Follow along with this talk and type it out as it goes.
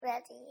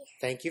Daddy.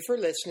 Thank you for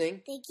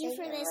listening Thank you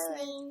for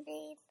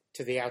listening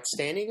to the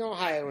Outstanding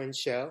Ohioan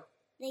Show,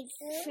 Thanks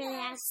for the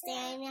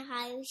Outstanding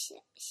Ohio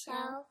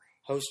Show.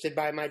 hosted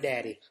by my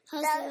daddy.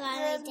 Hosted by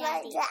my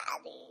daddy.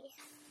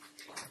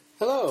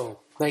 Hello.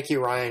 Thank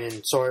you, Ryan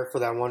and Sawyer, for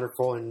that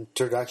wonderful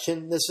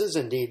introduction. This is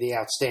indeed the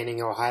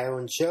Outstanding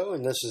Ohioan Show,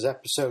 and this is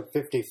episode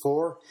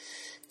 54.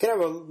 Gonna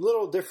have a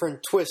little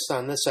different twist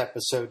on this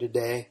episode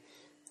today.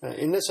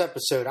 In this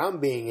episode, I'm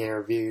being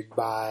interviewed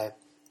by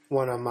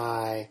one of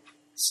my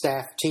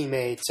staff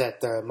teammates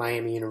at the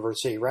Miami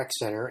University Rec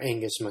Center,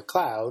 Angus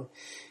McLeod,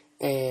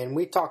 and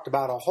we talked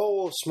about a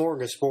whole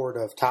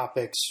smorgasbord of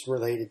topics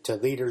related to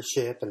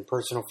leadership and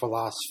personal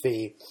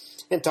philosophy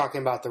and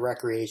talking about the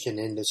recreation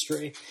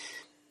industry.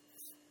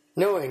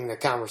 Knowing the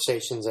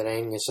conversations that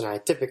Angus and I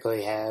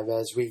typically have,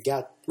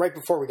 right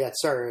before we got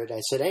started,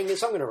 I said,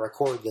 Angus, I'm going to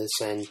record this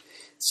and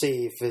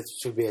see if this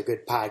would be a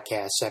good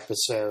podcast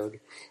episode.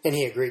 And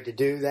he agreed to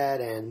do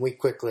that, and we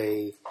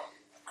quickly,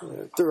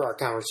 through our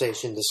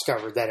conversation,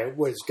 discovered that it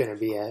was going to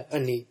be a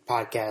neat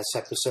podcast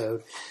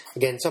episode.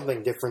 Again,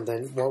 something different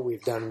than what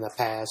we've done in the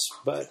past,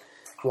 but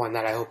one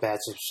that I hope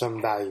adds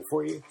some value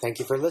for you. Thank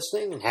you for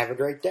listening, and have a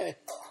great day.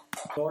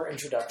 More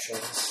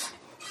introductions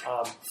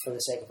for the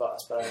sake of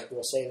us, but I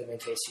will save them in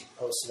case you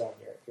post it on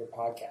your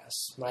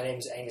podcast. My name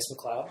is Angus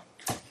McLeod.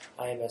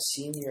 I am a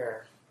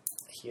senior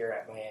here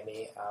at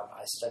Miami.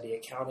 I study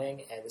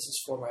accounting, and this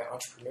is for my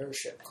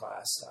entrepreneurship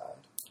class,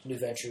 New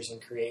Ventures in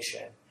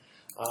Creation.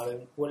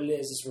 And what it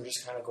is we're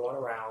just kind of going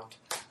around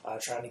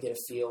trying to get a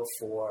feel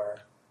for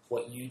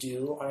what you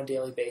do on a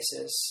daily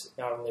basis,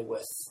 not only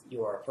with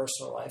your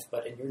personal life,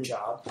 but in your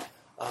job.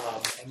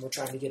 And we're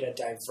trying to get a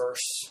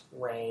diverse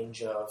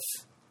range of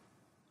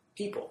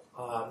people.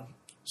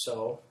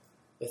 So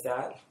with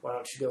that, why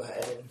don't you go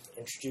ahead and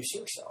introduce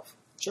yourself?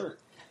 Sure.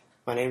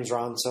 My name is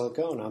Ron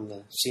Silico, and I'm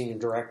the Senior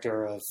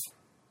Director of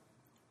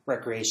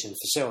Recreation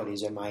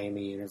Facilities at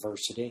Miami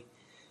University.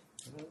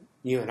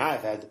 You and I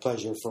have had the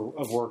pleasure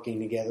of working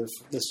together.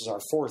 This is our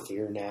fourth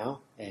year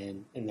now,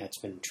 and that's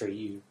been a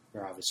treat.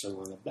 You're obviously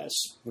one of the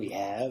best we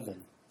have,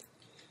 and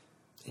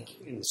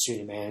in the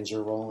student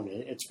manager role, and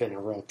it's been a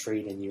real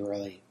treat, and you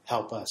really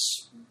help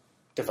us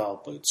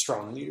develop a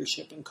strong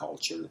leadership and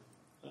culture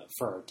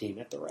for our team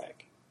at the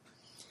Rec.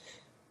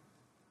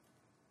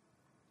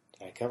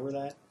 Did I cover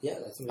that? Yeah,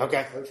 that's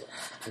okay. Perfect.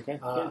 Okay.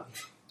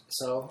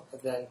 So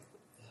then,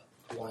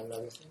 one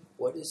other thing.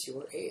 What is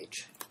your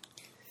age?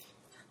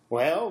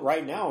 Well,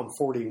 right now I'm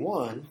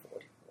 41,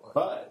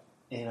 but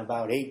in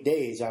about 8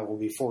 days I will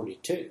be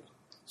 42.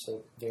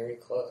 So very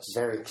close.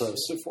 Very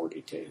close to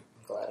 42. I'm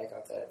glad I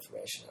got that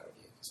information out of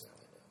you,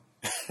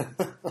 because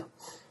now I know.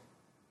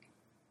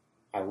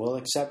 I will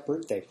accept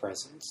birthday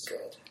presents.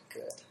 Good.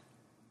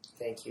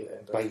 Thank you.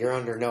 But you're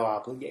under no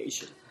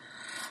obligation.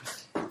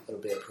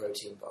 It'll be a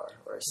protein bar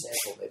or a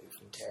sample maybe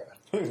from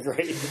Terra.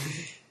 Great.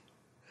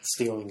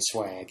 Stealing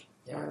swag.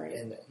 Yeah, all right.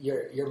 And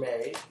you're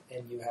married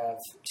and you have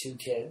 2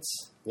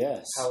 kids.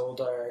 Yes. How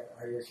old are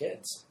your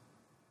kids?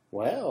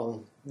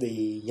 Well, the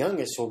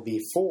youngest will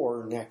be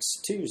 4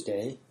 next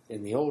Tuesday,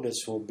 and the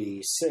oldest will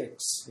be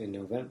 6 in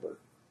November.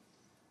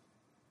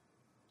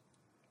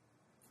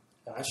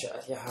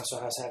 Gotcha. Yeah, so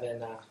how's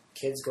having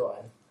kids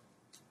going?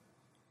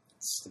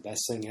 It's the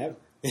best thing ever.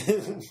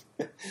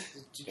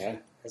 Yeah.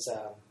 Has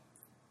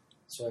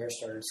Sawyer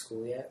started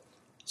school yet?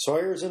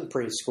 Sawyer's in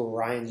preschool.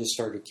 Ryan just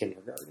started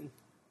kindergarten.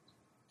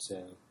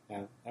 So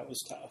that was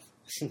tough.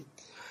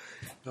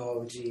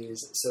 Oh,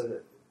 geez. So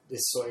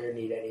does Sawyer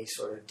need any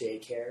sort of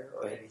daycare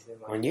or anything like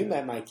that? When you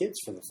met my kids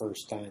for the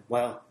first time,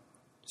 well,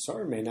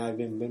 Sawyer may not have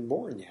even been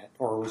born yet,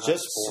 or was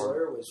just born.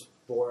 Sawyer was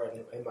born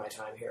in my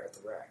time here at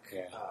the Rec.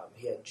 Yeah.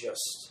 He had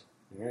just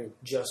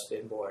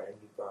been born, and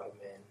you brought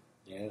him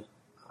in. Yeah.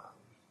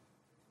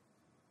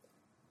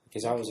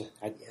 Because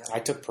I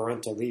took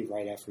parental leave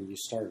right after you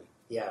started.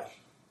 Yeah.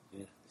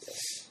 Yeah.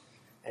 Yes.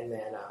 And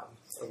then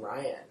for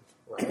Ryan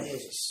was a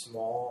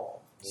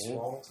small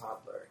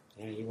toddler.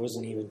 Yeah, he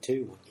wasn't even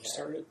 2 when he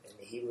started. And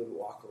he would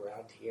walk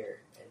around here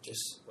and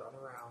just run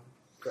around,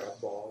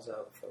 grab balls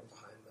out from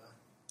behind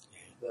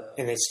the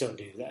and they still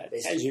do that,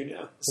 as you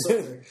know.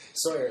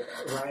 Sawyer,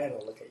 Ryan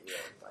will look at you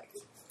and like,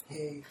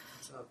 hey,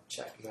 what's up?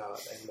 Check him out.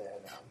 And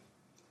then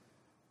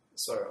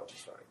Sawyer will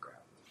just run and grab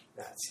him.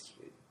 That's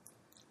cute.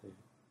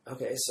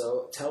 Okay,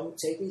 so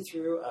take me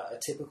through a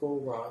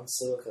typical Ron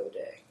Silico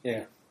day.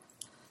 Yeah.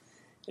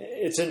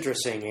 It's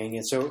interesting,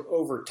 Angus. So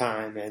over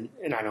time,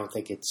 and I don't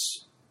think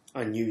it's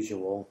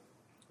unusual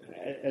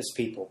as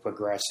people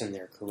progress in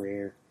their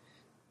career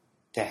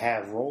to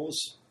have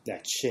roles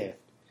that shift.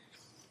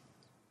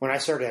 When I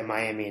started at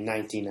Miami in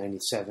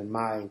 1997,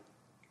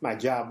 my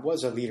job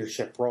was a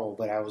leadership role,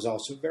 but I was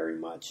also very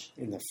much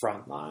in the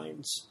front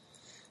lines,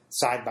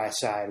 side by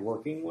side,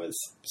 working with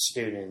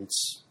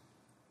students,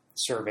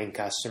 serving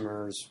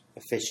customers,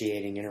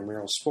 officiating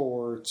intramural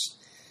sports,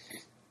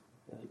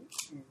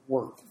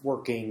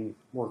 working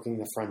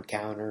the front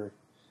counter,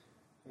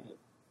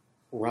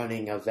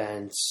 running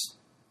events.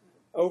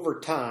 Over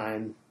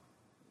time,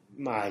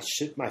 my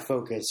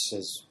focus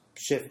has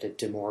shifted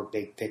to more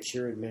big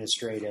picture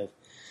administrative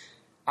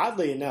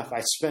oddly enough,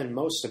 I spend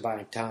most of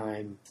my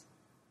time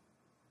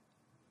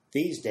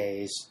these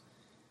days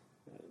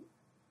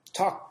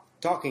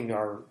talking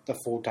to the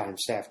full-time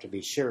staff, to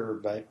be sure,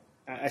 but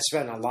I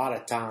spend a lot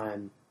of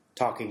time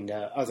talking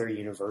to other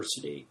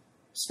university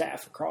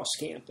staff across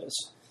campus.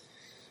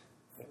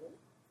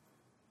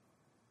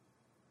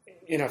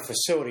 In a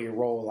facility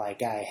role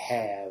like I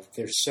have,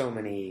 there's so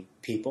many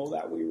people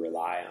that we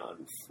rely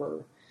on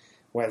for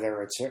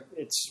whether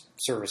it's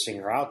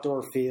servicing our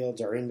outdoor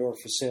fields, our indoor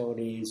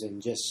facilities,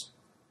 and just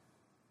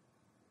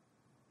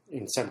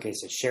in some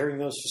cases sharing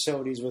those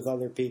facilities with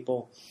other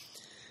people.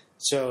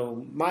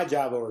 So my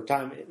job over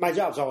time, my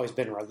job's always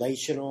been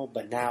relational,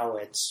 but now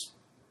it's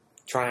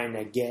trying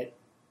to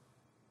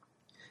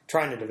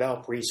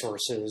develop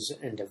resources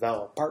and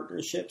develop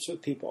partnerships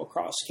with people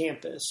across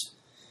campus.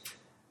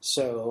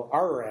 So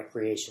our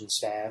recreation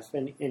staff,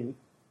 and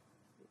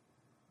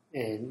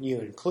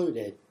you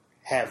included,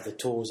 have the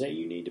tools that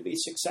you need to be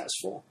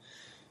successful.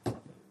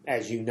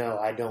 As you know,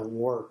 I don't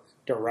work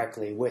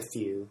directly with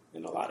you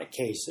in a lot of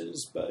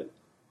cases, but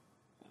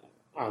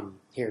I'm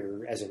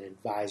here as an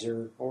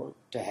advisor or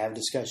to have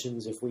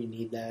discussions if we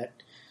need that.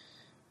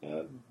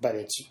 But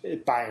it's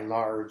by and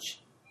large,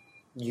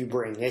 you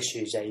bring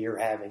issues that you're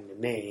having to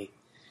me,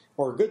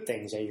 or good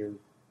things that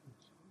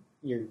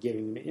you're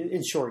giving.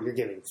 In short, you're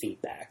giving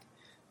feedback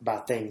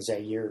about things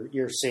that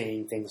you're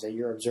seeing, things that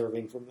you're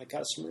observing from the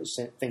customers,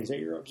 things that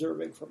you're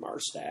observing from our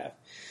staff.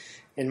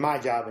 And my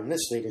job in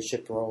this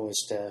leadership role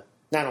is to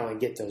not only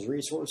get those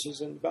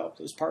resources and develop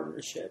those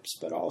partnerships,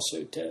 but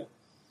also to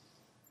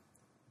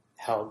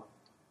help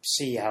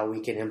see how we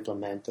can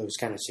implement those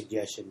kind of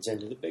suggestions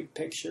into the big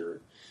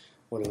picture.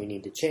 What do we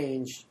need to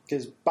change?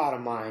 Because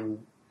bottom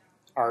line,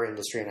 our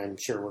industry, and I'm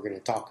sure we're going to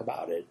talk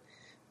about it,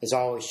 is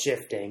always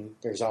shifting.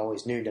 There's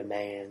always new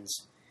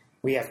demands.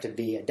 We have to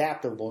be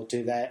adaptable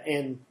to that.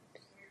 And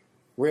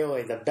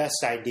really the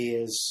best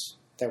ideas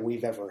that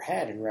we've ever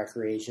had in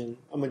recreation,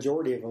 a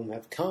majority of them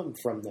have come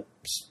from the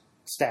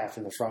staff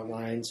in the front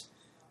lines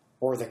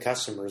or the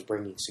customers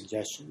bringing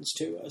suggestions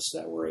to us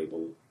that we're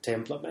able to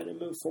implement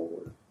and move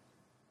forward.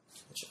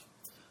 Gotcha.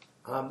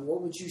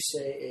 What would you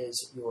say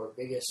is your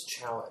biggest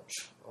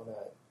challenge on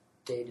a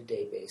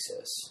day-to-day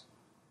basis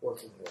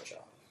working your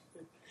job?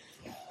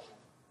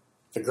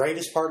 The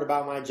greatest part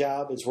about my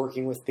job is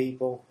working with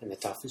people, and the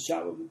toughest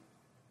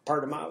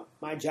part of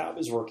my job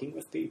is working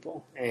with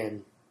people.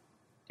 And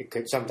it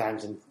could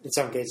sometimes, in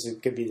some cases,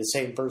 it could be the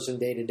same person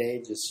day to day,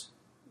 just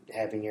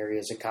having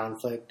areas of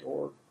conflict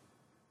or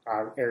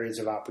areas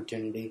of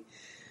opportunity.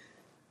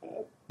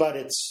 But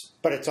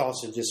it's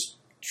also just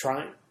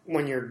trying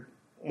when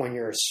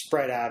you're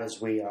spread out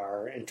as we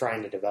are and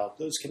trying to develop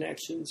those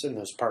connections and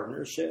those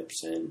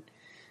partnerships and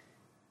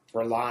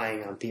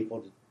relying on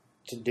people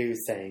to do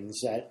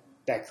things that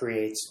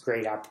creates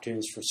great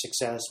opportunities for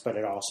success, but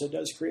it also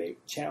does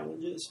create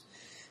challenges.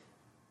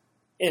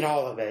 In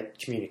all of it,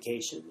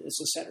 communication is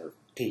the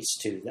centerpiece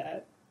to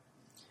that.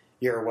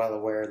 You're well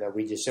aware that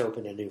we just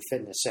opened a new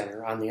fitness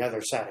center on the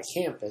other side of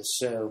campus,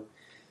 so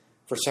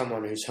for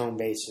someone whose home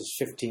base is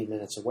 15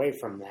 minutes away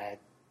from that,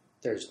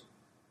 there's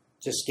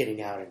just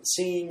getting out and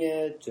seeing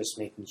it, just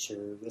making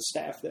sure the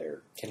staff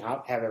there can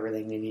have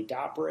everything they need to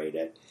operate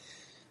it.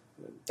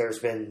 There's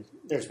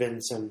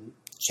been some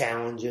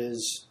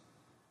challenges,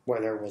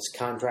 whether it was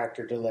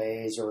contractor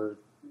delays or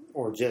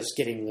just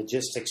getting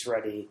logistics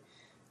ready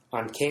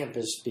on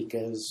campus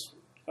because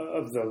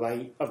of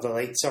the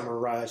late summer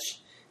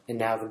rush and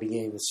now the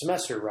beginning of the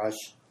semester rush,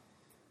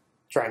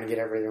 trying to get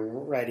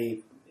everything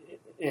ready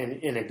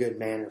in a good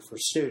manner for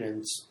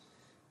students.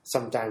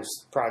 Sometimes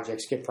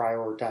projects get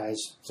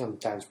prioritized,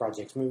 sometimes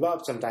projects move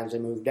up, sometimes they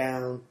move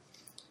down,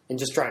 and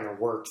just trying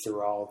to work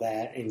through all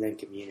that and then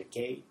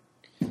communicate.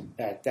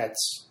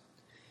 That's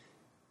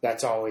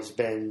always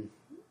been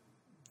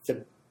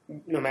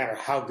no matter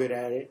how good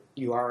at it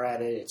you are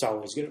at it, it's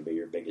always going to be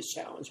your biggest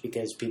challenge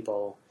because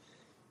people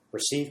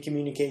receive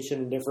communication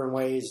in different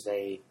ways.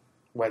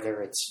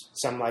 Whether it's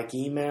some like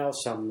email,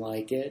 some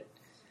like it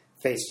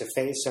face to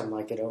face, some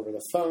like it over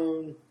the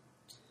phone,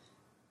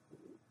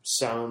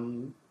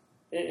 and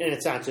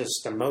it's not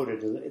just the mode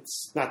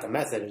it's not the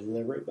method of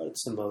delivery, but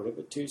it's the mode of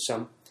it too.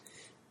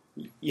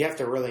 You have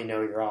to really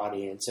know your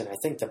audience, and I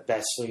think the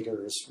best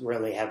leaders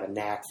really have a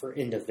knack for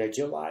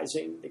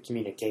individualizing the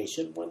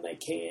communication when they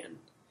can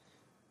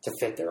to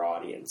fit their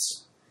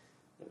audience.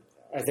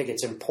 I think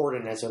it's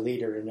important as a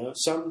leader to know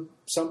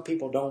some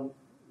people don't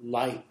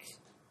like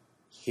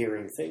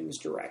hearing things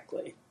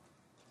directly.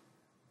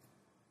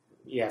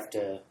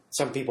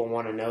 Some people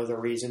want to know the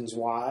reasons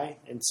why,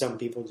 and some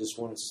people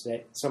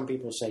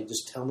say,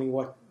 just tell me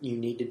what you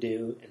need to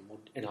do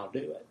and I'll do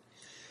it.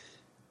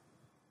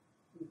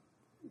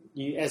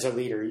 As a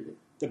leader,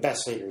 the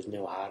best leaders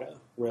know how to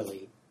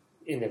really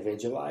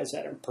individualize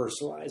that and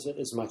personalize it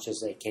as much as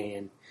they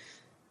can.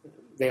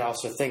 They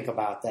also think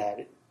about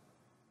that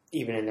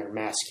even in their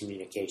mass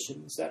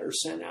communications that are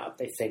sent out.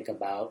 They think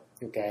about,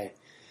 okay,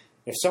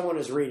 if someone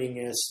is reading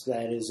this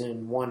that is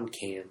in one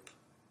camp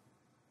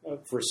of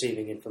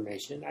receiving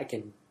information, I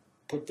can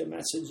put the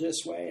message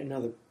this way.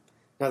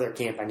 another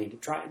camp, I need to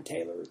try and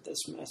tailor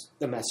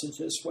the message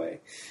this way.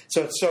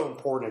 So it's so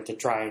important to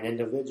try and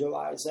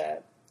individualize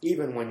that,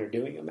 even when you're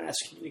doing a mass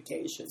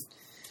communication,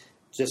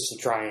 just to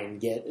try and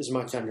get as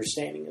much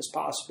understanding as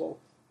possible.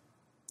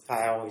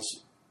 I always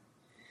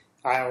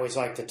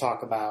like to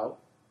talk about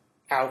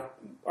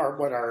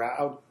what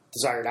our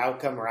desired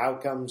outcome or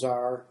outcomes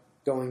are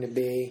going to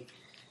be,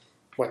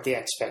 what the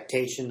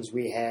expectations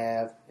we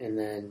have, and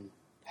then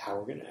how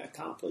we're going to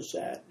accomplish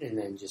that, and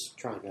then just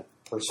trying to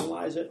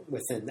personalize it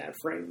within that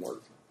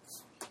framework.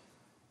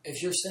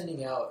 If you're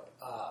sending out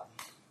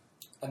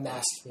a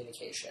mass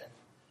communication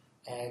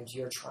and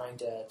you're trying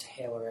to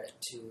tailor it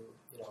to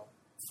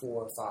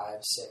 4,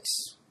 5,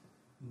 6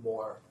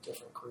 more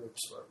different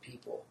groups or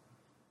people,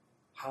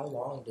 how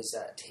long does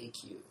that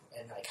take you,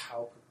 and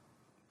how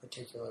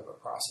particular of a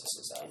process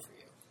is that for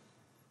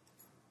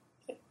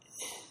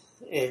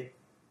you?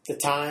 The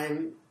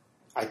time,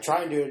 I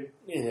try and do it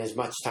in as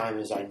much time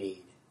as I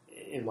need.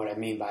 And what I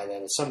mean by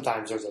that is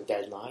sometimes there's a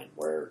deadline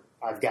where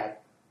I've got,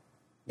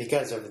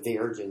 because of the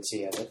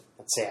urgency of it,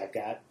 let's say I've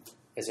got,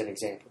 as an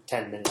example,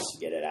 10 minutes to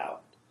get it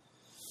out.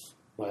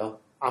 Well,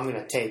 I'm going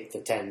to take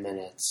the 10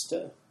 minutes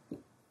to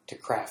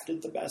craft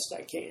it the best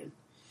I can.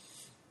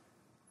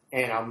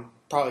 And I'm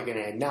probably going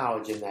to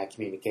acknowledge in that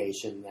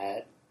communication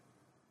that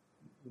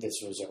this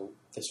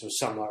was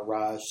somewhat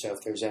rushed. So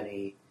if there's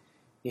any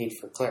need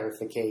for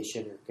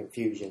clarification or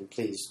confusion,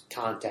 please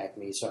contact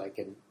me so I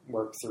can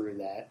work through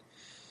that.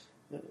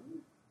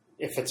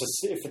 If it's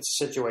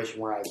a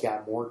situation where I've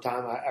got more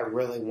time, I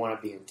really want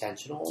to be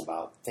intentional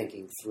about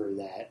thinking through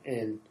that.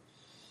 And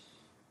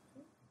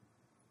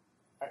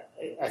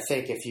I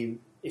think if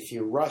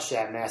you rush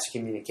that mass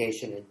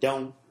communication and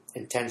don't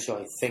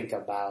intentionally think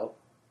about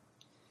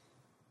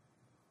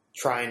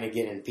trying to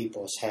get in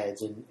people's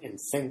heads and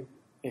think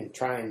and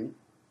try and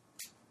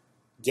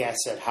guess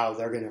at how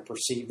they're going to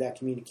perceive that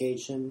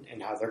communication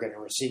and how they're going to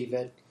receive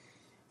it,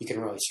 you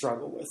can really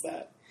struggle with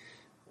that.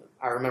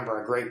 I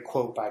remember a great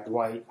quote by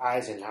Dwight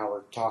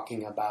Eisenhower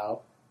talking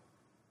about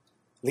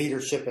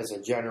leadership as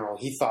a general.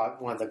 He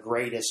thought one of the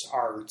greatest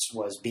arts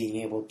was being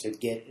able to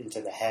get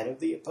into the head of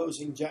the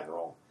opposing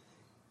general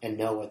and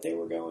know what they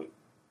were going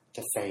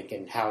to think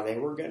and how they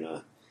were going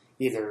to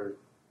either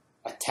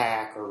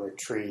attack or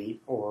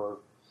retreat, or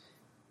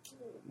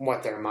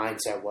what their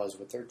mindset was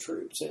with their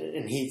troops.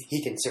 And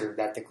he considered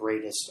that the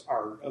greatest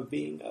art of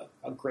being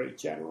a great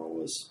general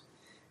was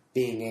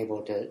being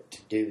able to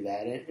do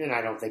that. And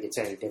I don't think it's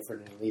any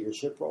different in a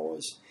leadership role.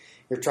 Is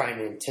you're trying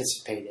to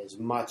anticipate as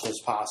much as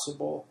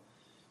possible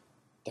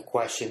the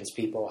questions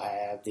people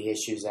have, the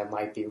issues that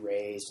might be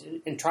raised,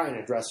 and try and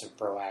address them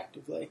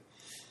proactively.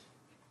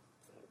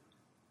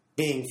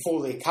 Being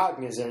fully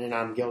cognizant, and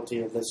I'm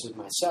guilty of this as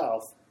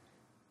myself,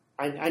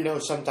 I know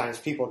sometimes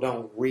people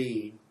don't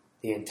read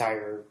the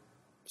entire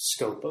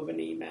scope of an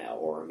email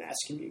or a mass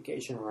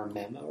communication or a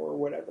memo or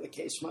whatever the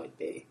case might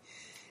be.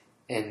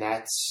 And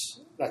that's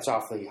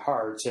awfully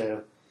hard.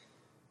 So,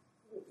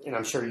 and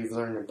I'm sure you've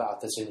learned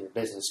about this in your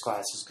business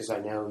classes because I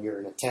know you're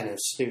an attentive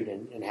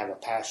student and have a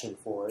passion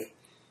for it.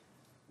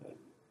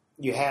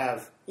 You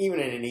have, even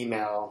in an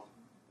email,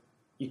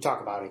 you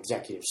talk about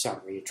executive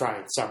summary. You try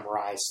and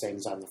summarize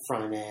things on the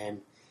front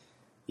end.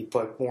 You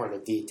put more of the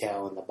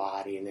detail in the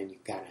body, and then you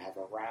kind of have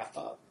a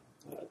wrap-up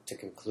to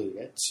conclude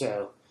it.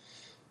 So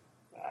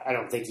I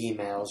don't think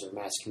emails or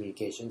mass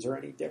communications are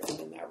any different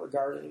in that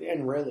regard.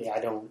 And really,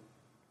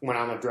 when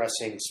I'm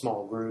addressing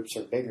small groups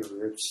or bigger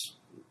groups,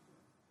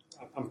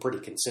 I'm pretty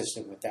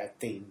consistent with that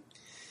theme.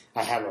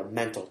 I have a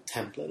mental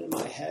template in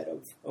my head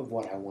of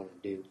what I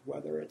want to do,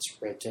 whether it's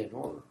written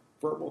or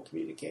verbal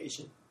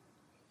communication.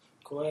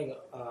 Going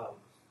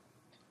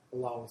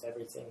along with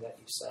everything that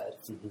you said,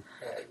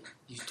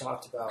 you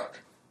talked about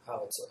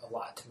how it's a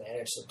lot to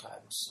manage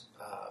sometimes.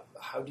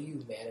 How do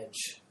you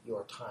manage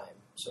your time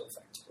so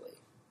effectively?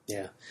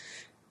 Yeah.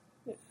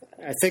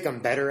 I think I'm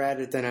better at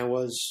it than I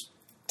was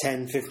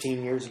 10,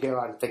 15 years ago.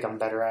 I think I'm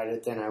better at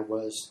it than I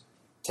was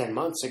 10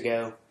 months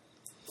ago.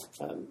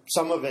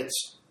 Some of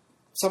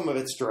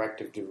it's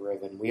directive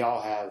driven. We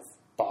all have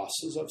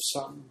bosses of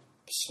some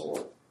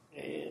sort,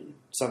 and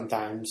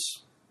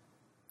sometimes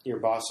your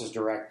boss's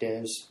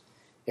directives,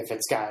 if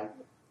it's got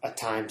a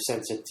time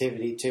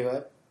sensitivity to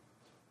it,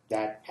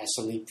 that has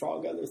to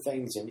leapfrog other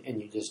things,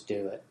 and you just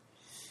do it.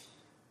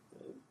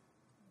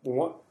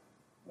 One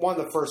of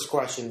the first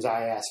questions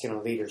I ask in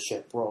a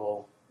leadership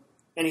role,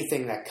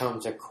 anything that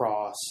comes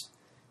across,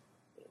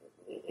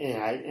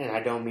 and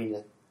I don't mean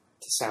to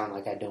sound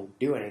like I don't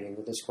do anything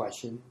with this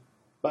question,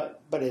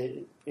 but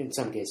in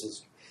some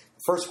cases,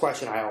 the first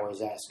question I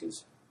always ask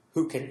is,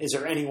 is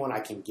there anyone I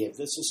can give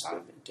this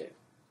assignment to?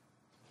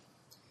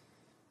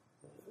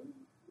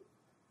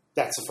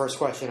 That's the first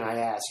question I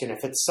ask, and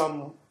if it's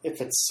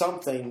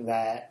something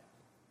that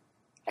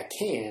I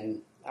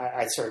can,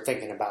 I start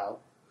thinking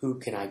about who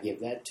can I give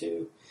that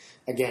to.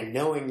 Again,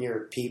 knowing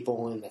your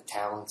people and the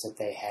talents that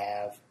they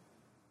have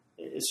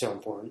is so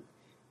important.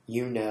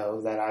 You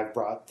know that I've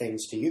brought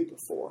things to you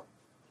before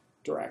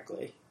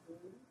directly.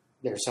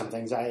 there's some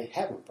things I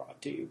haven't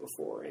brought to you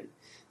before, and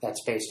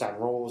that's based on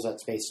roles,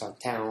 that's based on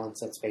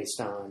talents, that's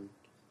based on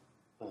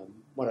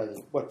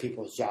what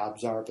people's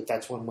jobs are, but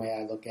that's one way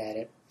I look at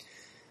it.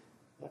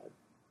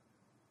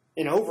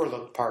 An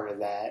overlooked part of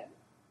that,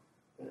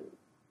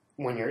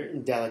 when you're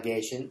in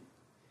delegation,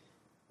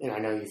 and I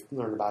know you've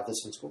learned about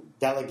this in school,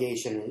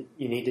 delegation,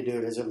 you need to do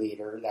it as a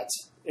leader.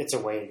 It's a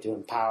way to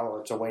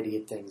empower, it's a way to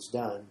get things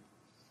done.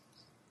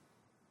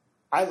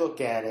 I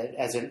look at it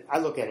as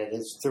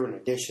through an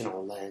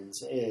additional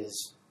lens.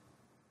 Is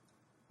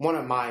one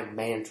of my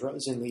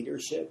mantras in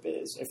leadership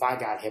is if I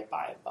got hit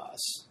by a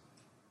bus,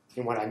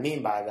 and what I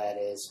mean by that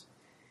is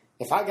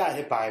if I got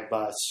hit by a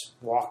bus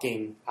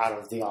walking out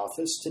of the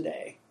office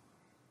today,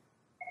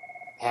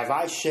 have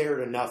I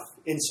shared enough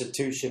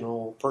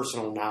institutional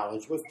personal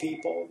knowledge with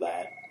people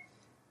that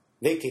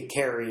they could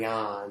carry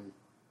on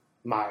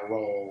my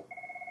role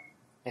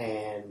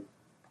and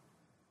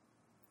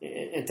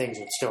things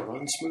would still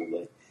run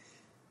smoothly?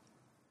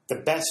 The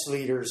best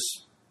leaders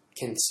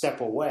can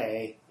step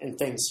away and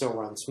things still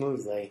run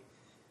smoothly.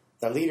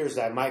 The leaders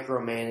that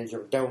micromanage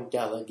or don't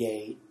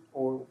delegate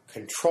or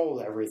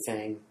control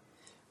everything,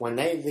 when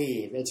they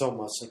leave, it's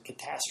almost a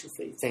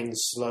catastrophe. Things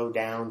slow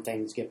down,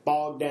 things get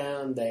bogged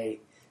down,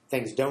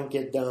 things don't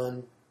get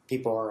done,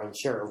 people are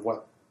unsure of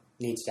what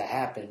needs to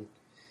happen.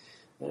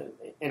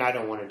 And I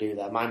don't want to do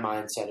that. My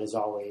mindset is I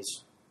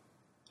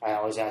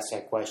always ask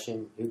that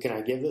question, who can I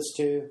give this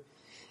to?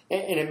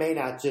 And it may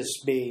not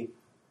just be,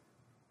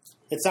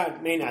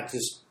 it may not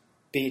just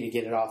be to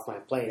get it off my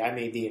plate. I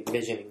may be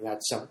envisioning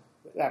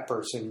that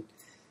person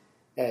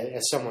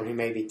as someone who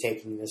may be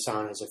taking this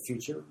on as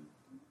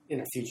in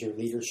a future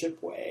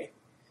leadership way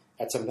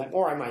at some time.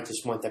 Or I might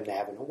just want them to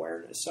have an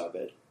awareness of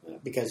it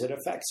because it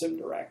affects them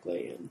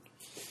directly. And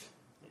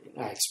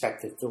I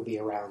expect that they'll be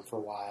around for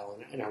a while,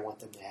 and I want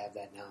them to have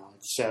that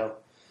knowledge. So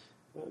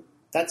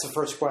that's the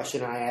first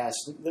question I ask.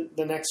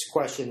 The next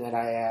question that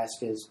I ask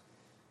is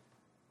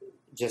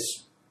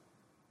just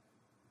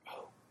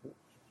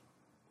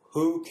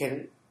who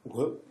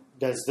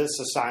does this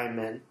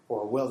assignment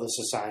or will this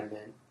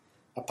assignment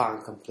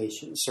upon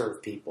completion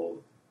serve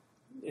people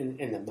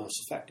in the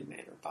most effective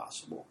manner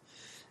possible?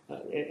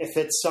 If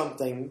it's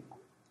something,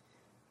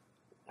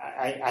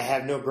 I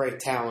have no great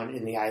talent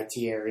in the IT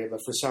area,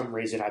 but for some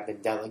reason I've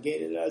been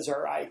delegated as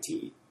our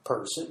IT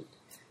person,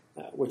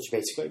 which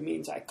basically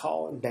means I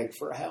call and beg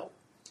for help.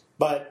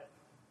 But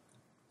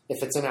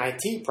if it's an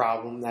IT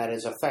problem that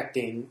is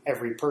affecting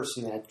every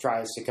person that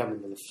tries to come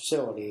into the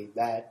facility,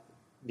 that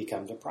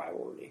becomes a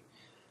priority.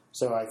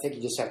 So I think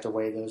you just have to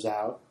weigh those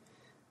out.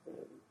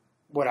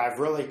 What I've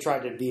really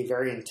tried to be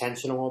very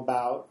intentional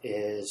about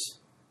is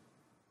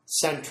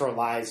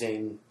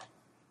centralizing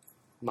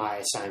my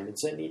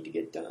assignments that need to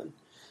get done.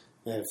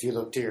 And if you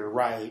look to your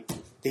right,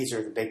 these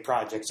are the big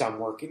projects I'm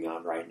working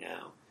on right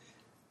now.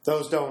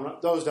 Those don't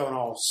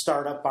all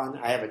start up on.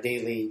 I have a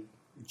daily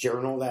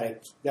journal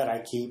that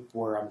I keep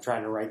where I'm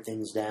trying to write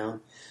things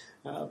down,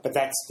 but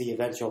that's the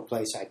eventual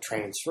place I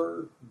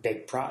transfer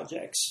big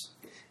projects.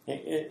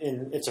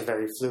 And it's a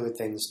very fluid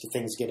thing.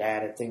 Things get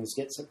added, things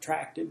get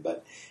subtracted,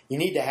 but you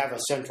need to have a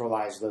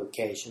centralized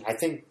location. I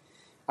think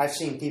I've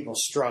seen people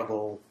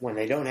struggle when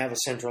they don't have a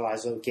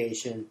centralized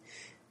location.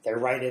 They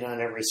write it on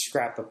every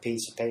scrap of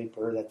piece of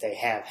paper that they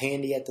have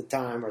handy at the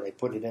time, or they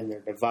put it in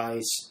their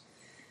device.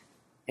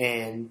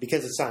 And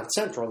because it's not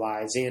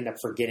centralized, they end up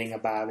forgetting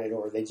about it,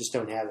 or they just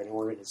don't have an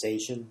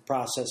organization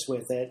process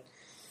with it.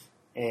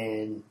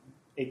 And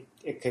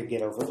it could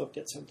get overlooked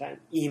at some time.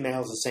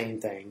 Email's the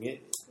same thing.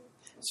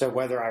 So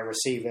whether I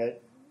receive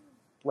it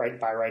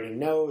by writing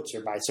notes or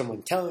by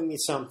someone telling me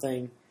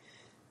something,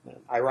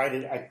 I write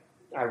it.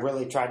 I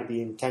really try to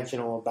be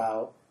intentional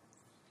about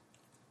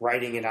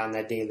writing it on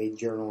that daily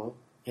journal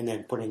and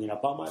then putting it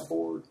up on my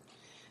board.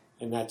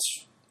 And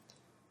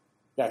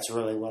that's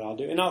really what I'll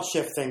do. And I'll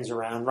shift things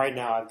around. Right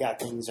now I've got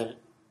things in it.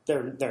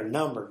 They're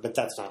numbered, but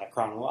that's not a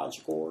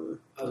chronological order,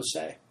 I would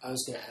say. I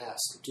was going to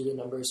ask, do the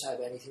numbers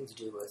have anything to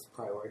do with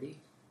priority?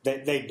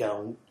 They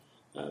don't.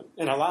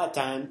 And a lot of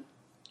time,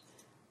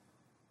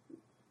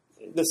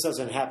 this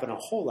doesn't happen a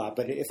whole lot,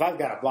 but if I've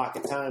got a block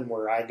of time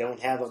where I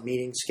don't have a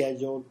meeting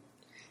scheduled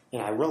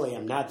and I really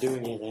am not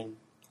doing anything,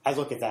 I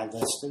look at that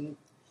list and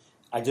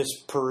I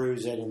just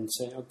peruse it and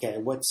say, okay,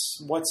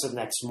 what's the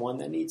next one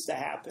that needs to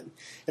happen?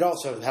 It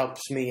also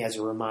helps me as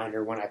a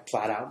reminder when I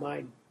plot out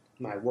my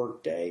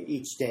work day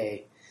each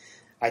day.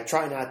 I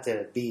try not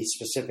to be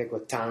specific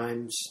with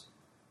times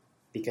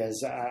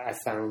because I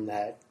found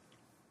that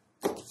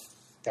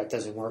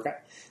doesn't work.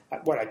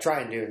 What I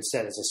try and do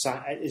instead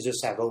is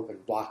just have open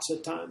blocks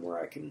of time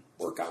where I can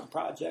work on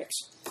projects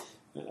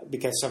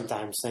because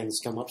sometimes things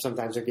come up.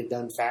 Sometimes they get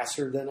done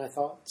faster than I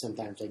thought.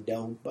 Sometimes they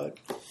don't. But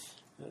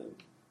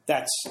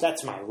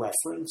that's my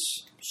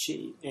reference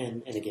sheet.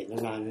 And again,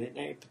 they're not in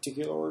any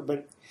particular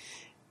order.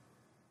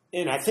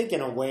 And I think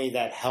in a way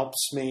that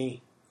helps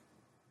me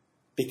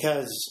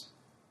because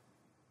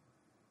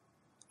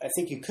I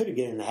think you could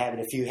get in the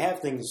habit if you have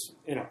things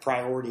in a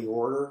priority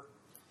order.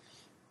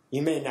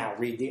 You may not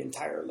read the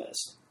entire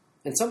list.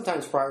 And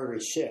sometimes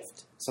priorities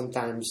shift.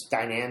 Sometimes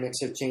dynamics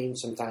have changed.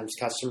 Sometimes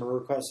customer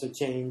requests have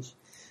changed.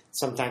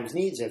 Sometimes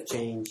needs have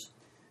changed.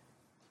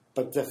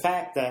 But the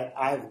fact that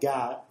I've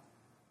got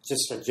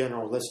just a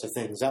general list of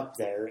things up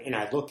there, and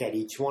I look at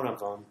each one of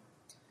them,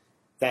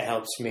 that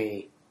helps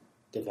me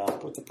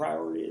develop what the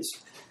priority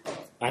is.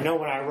 I know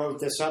when I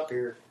wrote this up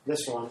here,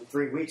 this one,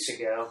 3 weeks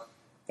ago,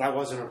 that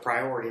wasn't a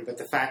priority, but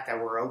the fact that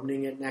we're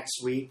opening it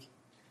next week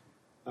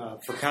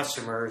for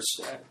customers,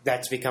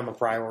 that's become a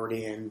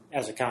priority, and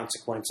as a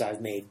consequence,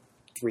 I've made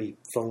 3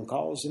 phone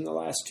calls in the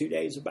last 2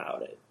 days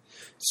about it.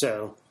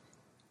 So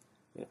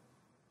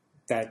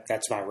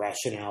that's my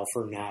rationale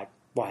for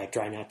why I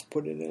try not to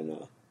put it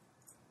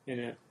in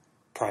a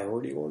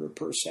priority order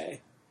per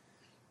se.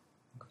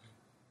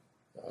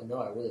 No,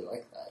 I really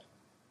like that.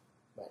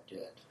 Might do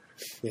it.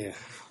 Yeah.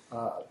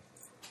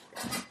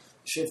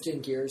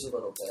 Shifting gears a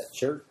little bit.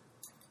 Sure.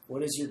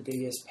 What is your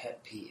biggest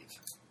pet peeve?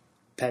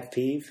 Pet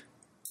peeve?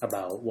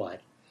 About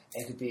what?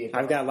 It could be.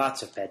 About, I've got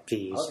lots of pet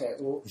peeves. Okay,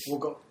 we'll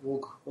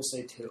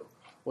say 2.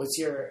 What's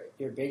your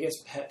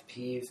biggest pet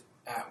peeve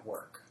at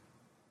work?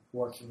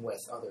 Working with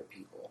other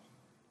people.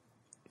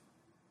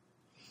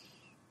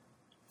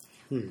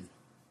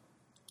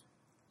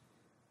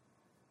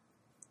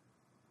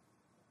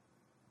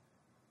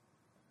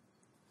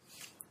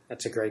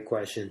 That's a great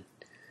question.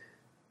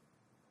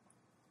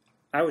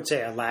 I would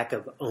say a lack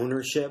of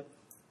ownership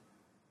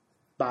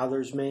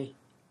bothers me.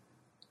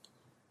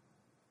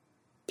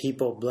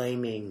 People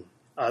blaming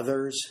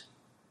others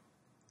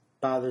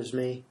bothers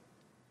me.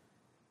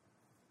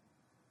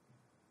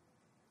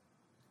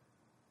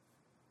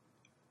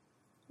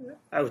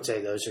 I would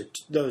say those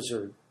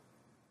are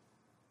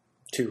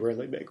 2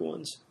 really big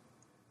ones.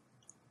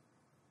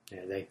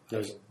 Yeah,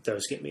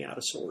 those get me out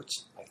of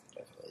sorts. I can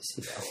definitely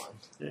see that one.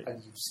 Yeah.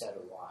 You've said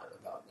a lot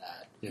about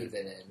that, Yeah.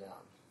 even in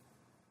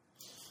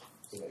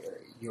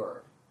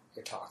your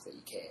talk that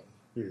you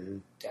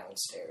came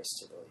downstairs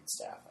to the lead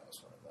staff. That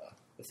was one of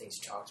the things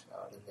you talked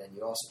about, and then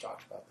you also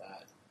talked about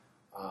that.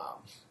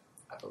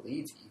 I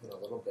believe even a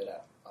little bit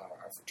at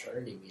our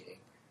fraternity meeting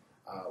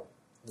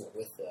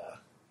with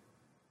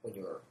when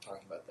you were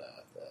talking about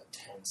the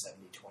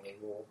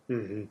 10-70-20 rule.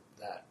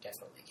 That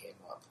definitely came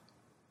up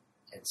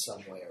in some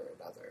way or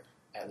another,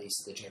 at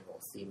least the general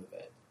theme of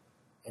it.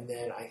 And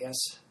then I guess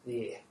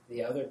the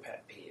other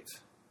pet peeve,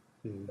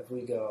 if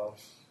we go,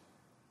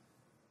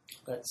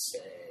 let's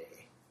say,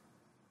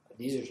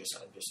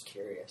 I'm just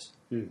curious.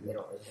 They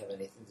don't really have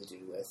anything to do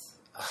with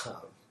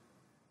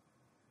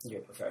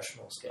your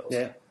professional skills.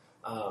 Yeah.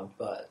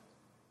 But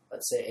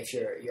let's say if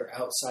you're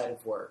outside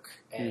of work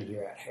and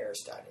you're at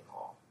Harris Dining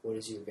Hall, what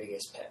is your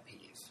biggest pet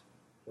peeve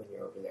when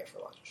you're over there for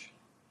lunch?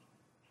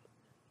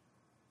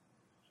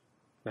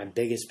 My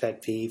biggest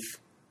pet peeve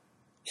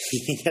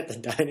eating at the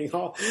dining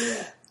hall.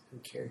 Yeah, I'm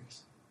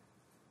curious.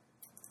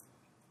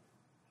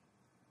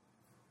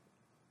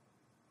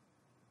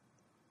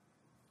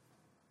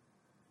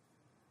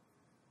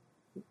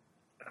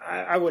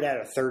 I would add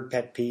a third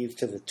pet peeve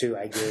to the 2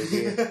 I gave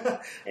you.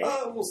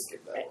 We'll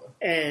skip that one.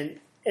 And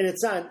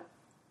it's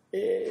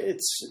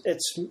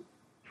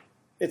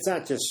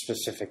not just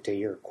specific to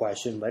your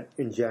question, but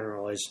in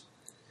general is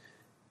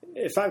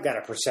if I've got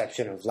a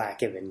perception of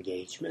lack of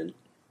engagement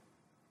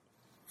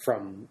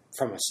from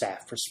a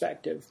staff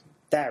perspective,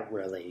 that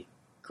really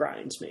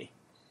grinds me.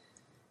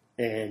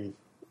 And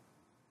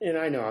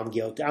I know I'm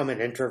guilty. I'm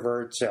an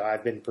introvert, so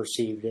I've been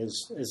perceived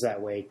as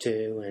that way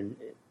too. And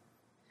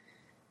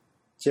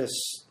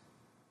just,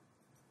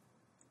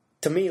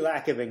 to me,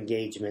 lack of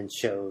engagement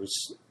shows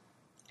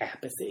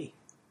apathy.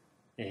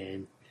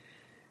 And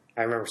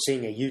I remember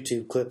seeing a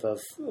YouTube clip of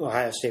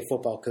Ohio State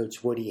football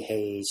coach Woody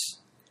Hayes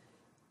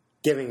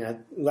giving a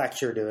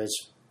lecture to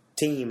his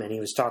team, and he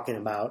was talking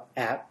about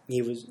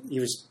he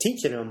was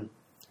teaching them.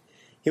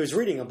 He was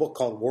reading a book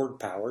called Word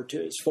Power to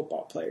his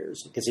football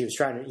players because he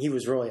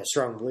was really a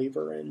strong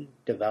believer in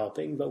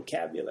developing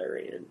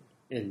vocabulary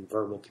and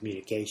verbal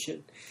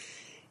communication.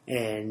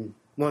 And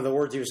one of the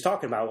words he was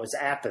talking about was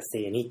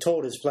apathy, and he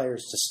told his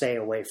players to stay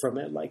away from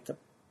it,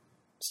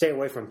 stay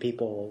away from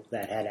people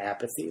that had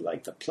apathy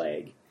like the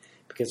plague,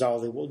 because all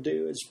they will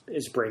do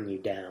is bring you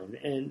down.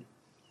 And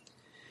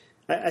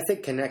I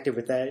think connected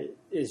with that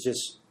is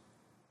just,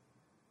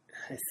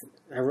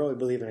 I really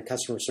believe in a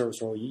customer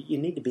service role. You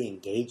need to be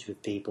engaged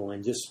with people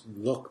and just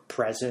look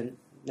present,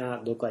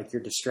 not look like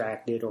you're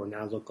distracted or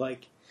not look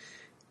like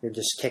you're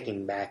just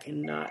kicking back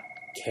and not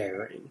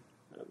caring.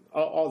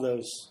 All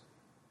those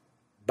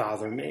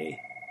bother me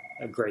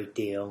a great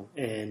deal.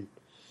 And,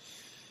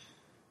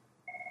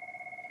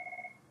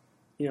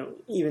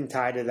 even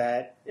tied to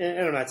that, and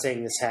I'm not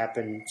saying this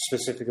happened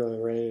specifically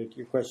related to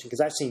your question,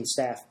 because I've seen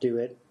staff do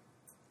it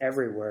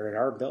everywhere in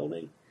our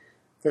building.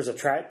 There's a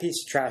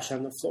piece of trash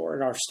on the floor,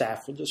 and our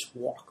staff will just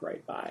walk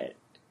right by it.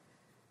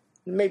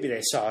 Maybe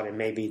they saw it, and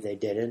maybe they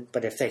didn't.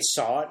 But if they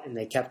saw it and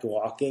they kept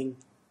walking,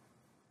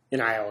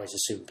 and I always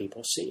assume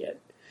people see it,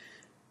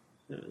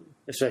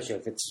 especially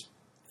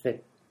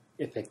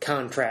if it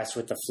contrasts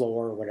with the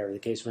floor or whatever the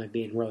case might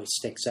be, and really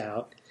sticks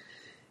out.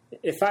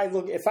 If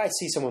I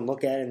see someone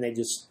look at it and they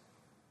just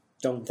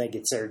don't think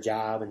it's their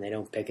job and they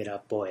don't pick it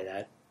up, boy,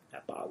 that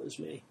bothers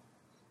me.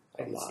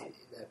 I can lot. see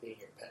that being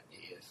your pet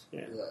peeve.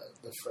 Yeah.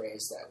 The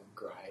phrase that would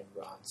grind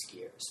Ron's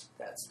gears.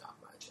 That's not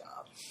my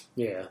job.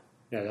 Yeah,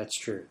 that's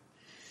true.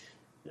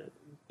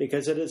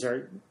 Because it is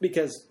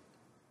because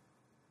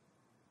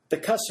the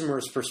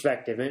customer's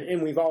perspective,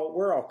 and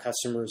we're all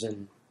customers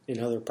in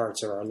other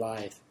parts of our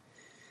life.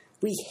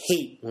 We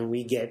hate when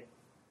we get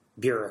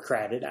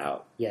bureaucrated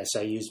out. Yes,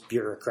 I use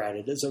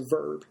bureaucrated as a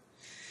verb.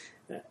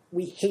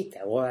 We hate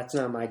that. Well, that's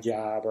not my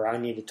job, or I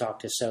need to talk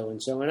to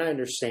so-and-so. And I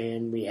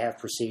understand we have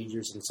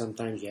procedures, and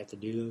sometimes you have to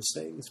do those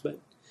things, but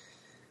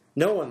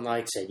no one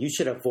likes it. You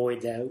should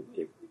avoid that.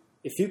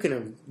 If you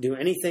can do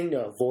anything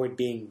to avoid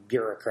being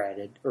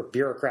bureaucrated or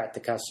bureaucrat the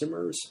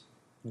customers,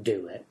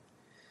 do it.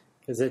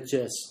 Because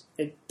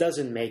it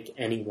doesn't make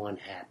anyone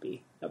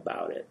happy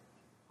about it.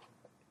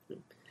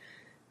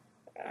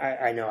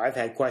 I know I've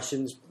had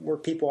questions where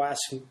people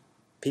ask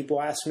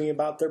me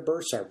about their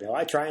Bursar bill.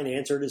 I try and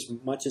answer it as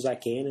much as I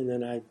can, and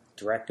then I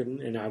direct them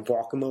and I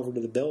walk them over to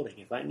the building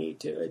if I need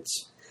to.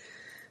 It's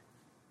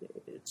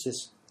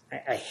just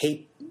I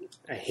hate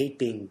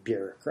being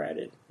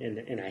bureaucrated,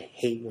 and I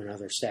hate when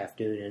other staff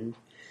do it. And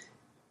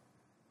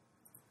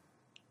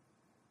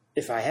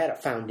if I had a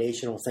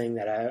foundational thing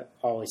that I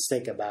always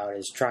think about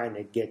is trying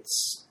to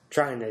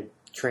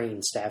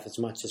train staff as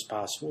much as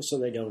possible so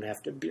they don't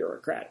have to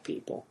bureaucrat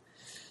people.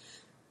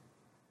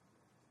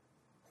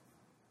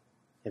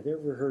 Have you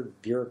ever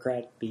heard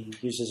bureaucrat be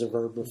used as a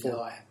verb before?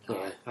 No, I have not.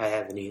 Yeah, I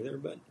haven't either,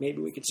 but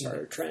maybe we could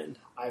start a trend.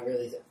 I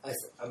really,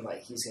 I'm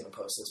like, he's going to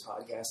post this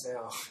podcast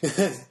now.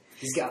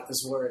 He's got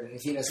this word, and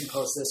if he doesn't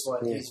post this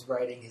one, he's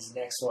writing his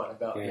next one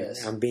about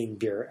this. I've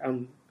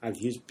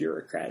used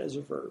bureaucrat as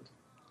a verb.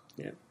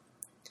 Yeah.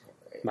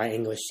 Right. My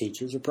English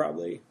teachers are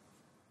probably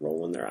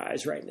rolling their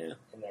eyes right now.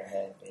 In their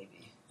head,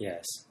 maybe.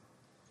 Yes.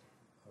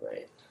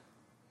 Right.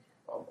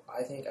 Well,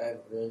 I think I have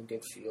a really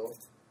good feel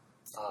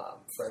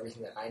for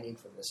everything that I need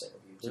from this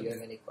interview. Do you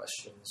have any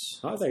questions?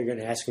 I thought you were going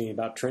to ask me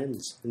about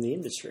trends in the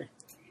industry.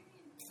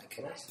 I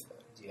can ask you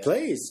about it.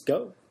 Please,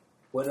 go.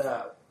 What do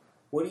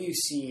you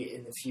see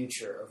in the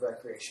future of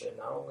recreation,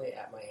 not only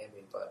at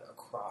Miami, but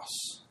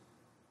across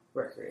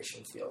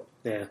recreation field?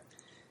 Yeah.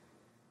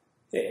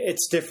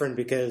 It's different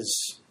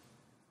because,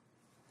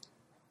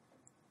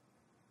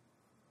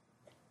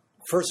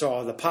 first of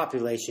all, the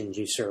populations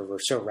you serve are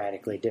so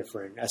radically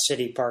different. A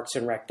city parks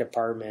and rec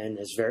department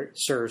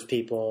serves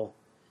people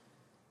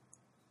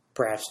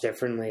perhaps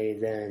different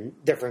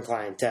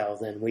clientele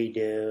than we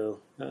do.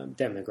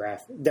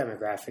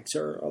 Demographics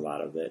are a lot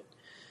of it.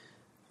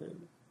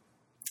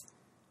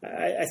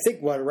 I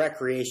think what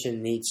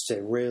recreation needs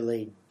to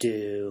really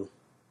do,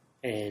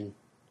 and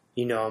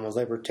I'm a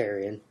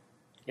libertarian,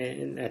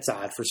 and that's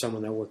odd for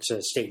someone that works at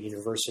a state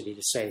university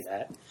to say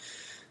that.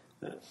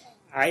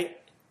 I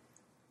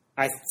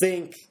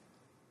think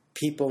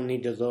people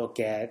need to look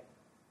at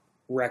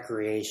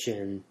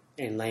recreation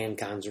and land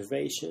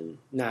conservation,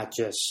 not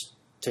just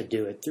to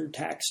do it through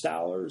tax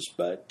dollars,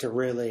 but to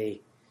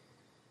really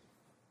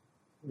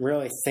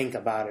think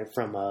about it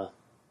from a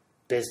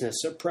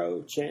business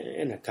approach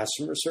and a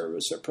customer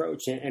service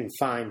approach, and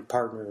find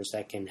partners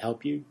that can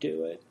help you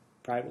do it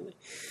privately.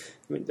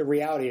 I mean, the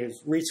reality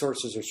is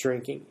resources are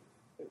shrinking.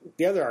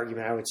 The other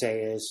argument I would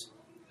say is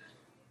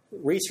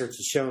research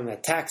has shown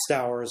that tax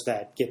dollars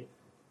that get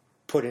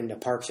put into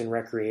parks and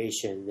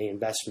recreation, the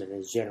investment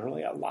is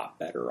generally a lot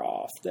better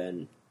off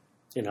than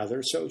in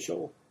other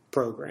social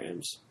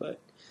programs. But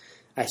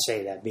I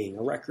say that being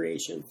a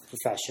recreation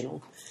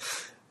professional.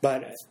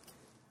 But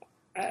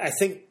I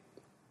think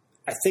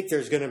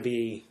there's going to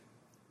be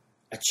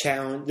a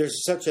challenge.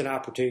 There's such an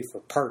opportunity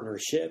for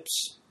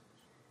partnerships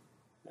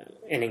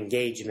and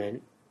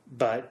engagement.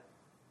 But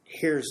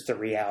here's the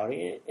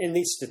reality. In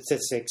these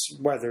statistics,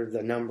 whether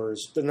the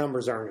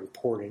numbers aren't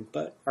important,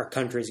 but our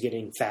country's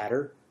getting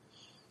fatter.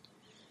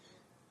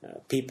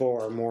 People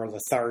are more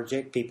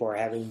lethargic. People are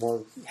having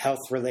more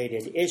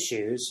health-related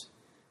issues.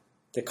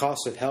 The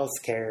cost of health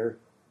care,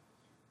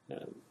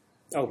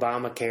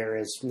 Obamacare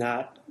has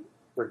not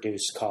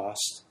reduced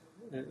cost.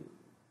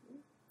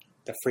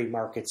 The free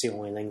market's the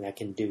only thing that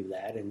can do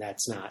that, and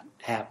that's not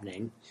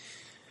happening.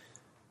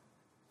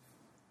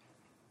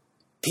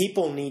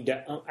 People need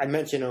to, I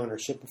mentioned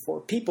ownership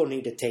before, people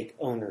need to take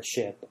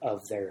ownership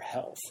of their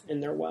health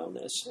and their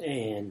wellness.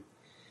 And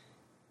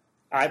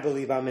I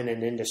believe I'm in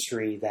an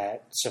industry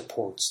that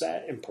supports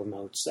that and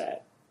promotes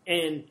that.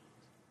 And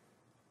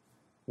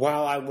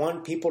while I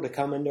want people to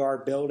come into our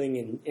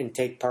building and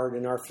take part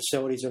in our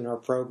facilities and our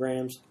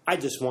programs, I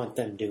just want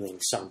them doing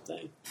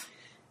something.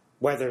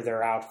 Whether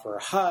they're out for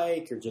a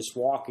hike or just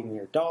walking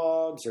their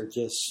dogs or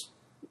just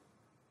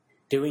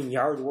doing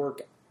yard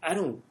work, I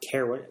don't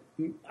care what.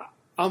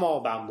 I'm all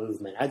about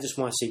movement. I just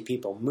want to see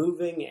people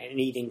moving and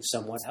eating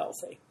somewhat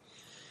healthy.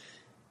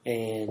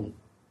 And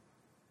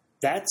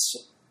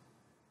it's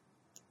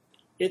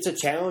a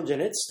challenge,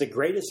 and it's the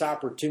greatest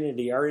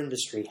opportunity our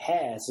industry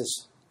has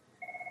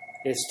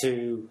is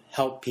to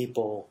help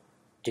people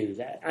do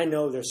that. I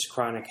know there's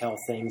chronic health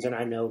things, and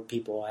I know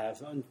people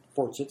have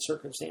unfortunate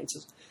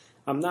circumstances.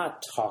 I'm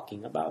not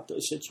talking about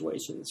those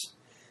situations.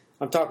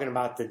 I'm talking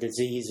about the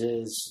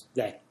diseases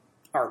that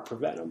are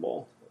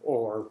preventable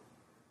or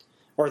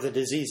the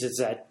diseases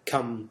that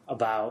come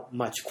about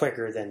much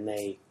quicker than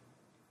they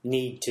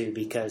need to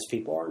because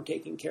people aren't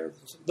taking care of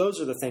them.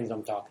 Those are the things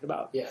I'm talking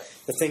about. Yeah.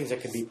 The things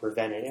that can be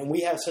prevented. And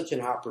we have such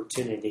an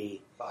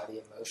opportunity. Body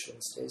in motion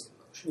stays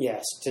in motion.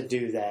 Yes, to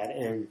do that.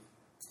 And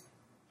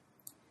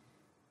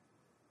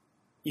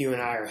you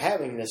and I are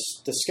having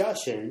this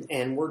discussion,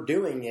 and we're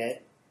doing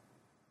it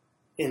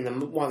in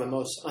one of the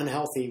most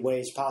unhealthy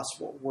ways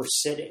possible. We're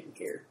sitting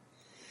here.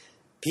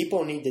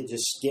 People need to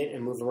just get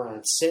and move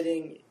around.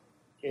 Sitting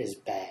is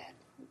bad.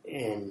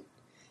 And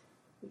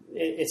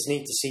it's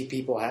neat to see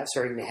people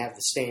starting to have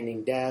the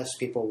standing desk,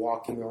 people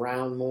walking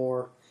around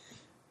more.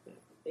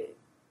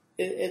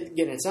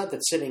 Again, it's not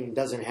that sitting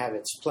doesn't have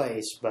its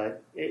place,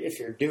 but if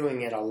you're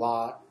doing it a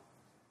lot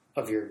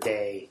of your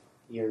day,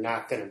 you're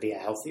not going to be a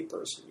healthy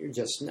person. You're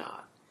just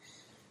not.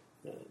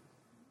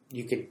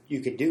 You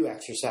could do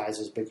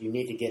exercises, but you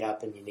need to get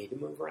up and you need to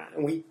move around.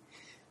 And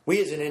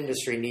we as an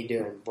industry need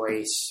to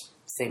embrace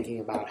thinking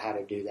about how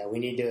to do that. We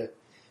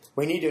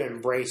need to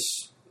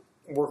embrace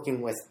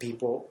working with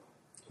people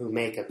who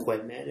make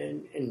equipment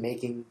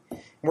and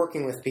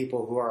working with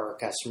people who are our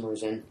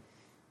customers and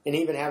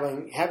even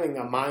having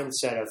a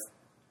mindset of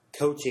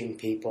coaching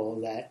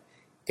people that,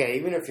 okay,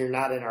 even if you're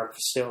not in our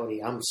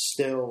facility, I'm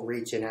still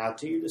reaching out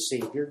to you to see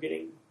if you're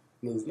getting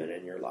movement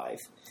in your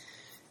life.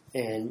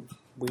 And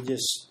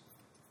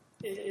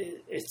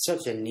it's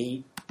such a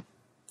neat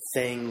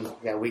thing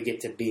that we get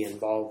to be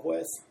involved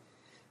with.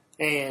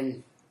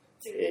 And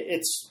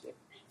it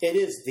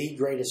is the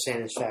greatest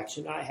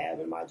satisfaction I have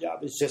in my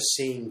job is just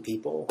seeing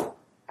people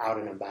out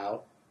and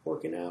about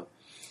working out.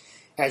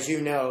 As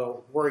you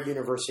know, we're a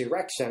university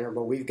rec center,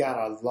 but we've got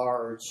a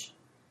large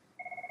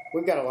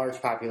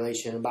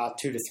population, about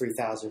 2,000 to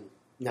 3,000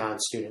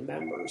 non-student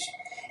members,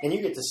 and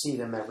you get to see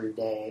them every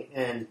day.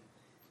 And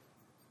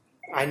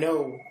I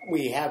know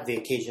we have the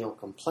occasional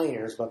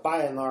complainers, but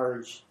by and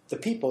large, the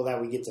people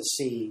that we get to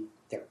see,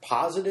 they're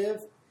positive,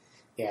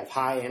 they have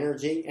high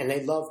energy, and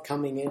they love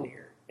coming in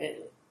here.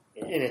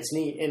 And it's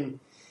neat. And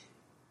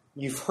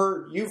you've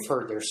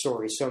heard their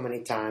stories so many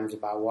times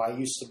about, well, I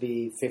used to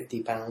be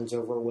 50 pounds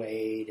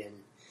overweight, and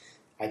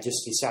I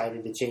just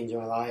decided to change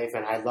my life,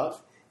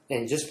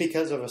 and just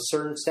because of a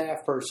certain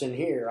staff person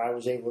here,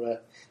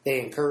 they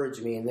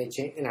encouraged me,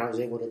 and I was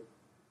able to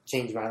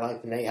change my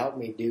life, and they helped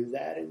me do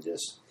that, and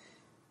just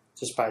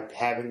by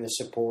having the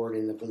support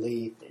and the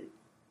belief. And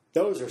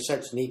those are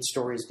such neat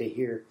stories to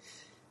hear.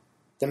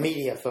 The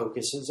media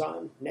focuses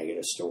on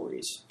negative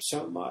stories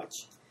so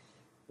much.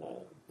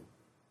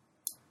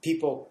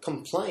 People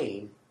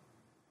complain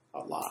a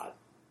lot.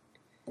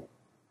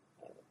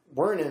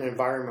 We're in an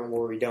environment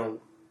where we don't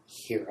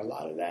hear a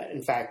lot of that.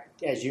 In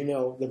fact, as you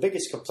know, the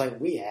biggest complaint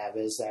we have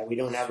is that we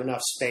don't have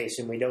enough space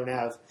and we don't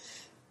have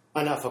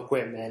enough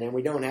equipment and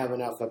we don't have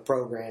enough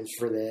programs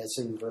for this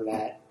and for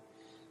that.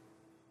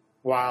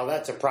 While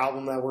that's a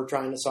problem that we're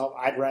trying to solve,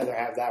 I'd rather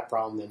have that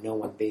problem than no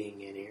one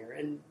being in here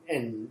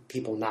and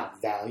people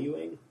not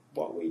valuing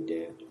what we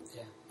do.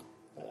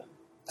 Yeah.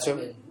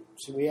 So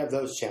we have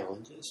those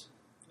challenges.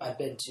 I've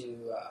been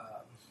to,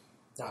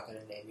 not going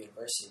to name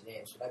university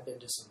names, but I've been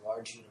to some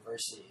large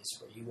universities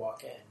where you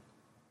walk in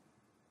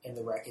and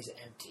the rec is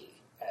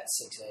empty at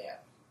 6 a.m.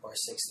 or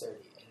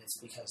 6:30, and it's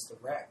because the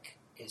rec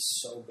is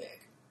so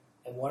big.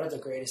 And one of the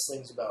greatest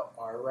things about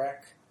our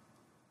rec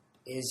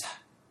is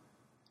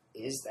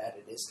that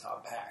it is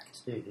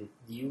compact. Mm-hmm.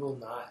 You will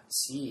not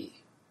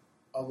see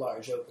a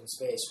large open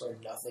space where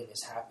nothing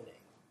is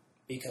happening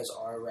because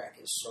our rec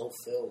is so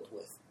filled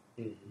with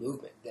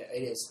movement that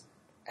it is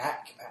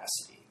at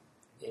capacity.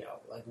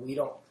 We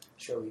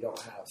don't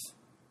have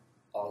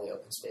all the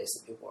open space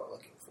that people are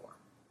looking for,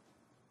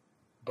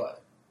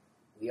 but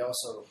we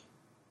also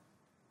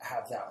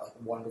have that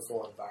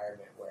wonderful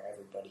environment where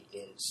everybody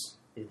is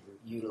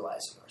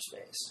utilizing our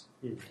space,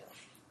 and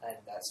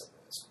that's something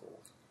that's cool.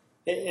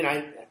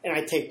 And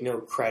I take no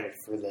credit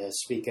for this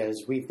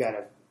because we've got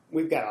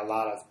a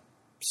lot of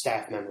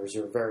staff members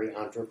who are very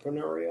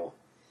entrepreneurial.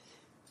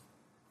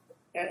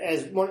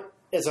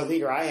 As a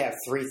leader, I have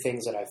 3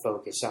 things that I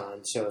focus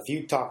on. So if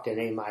you talk to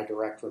any of my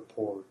direct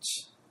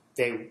reports,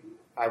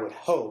 I would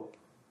hope,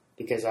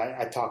 because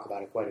I talk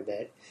about it quite a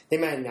bit, they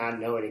might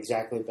not know it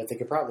exactly, but they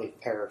could probably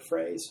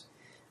paraphrase.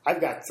 I've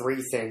got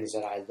 3 things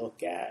that I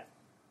look at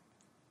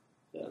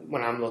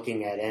when I'm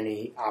looking at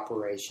any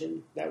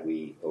operation that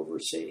we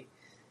oversee.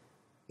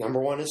 Number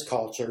 1 is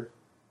culture.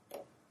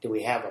 Do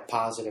we have a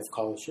positive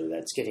culture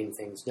that's getting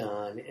things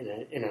done in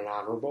an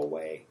honorable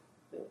way,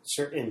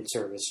 in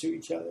service to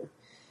each other?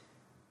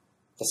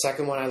 The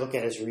second one I look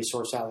at is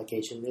resource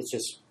allocation. It's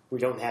just we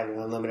don't have an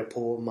unlimited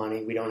pool of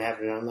money. We don't have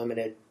an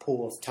unlimited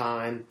pool of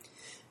time.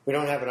 We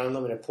don't have an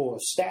unlimited pool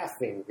of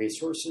staffing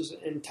resources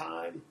and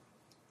time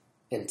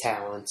and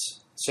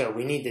talents. So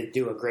we need to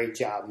do a great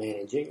job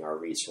managing our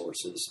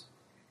resources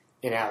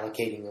and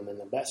allocating them in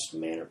the best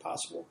manner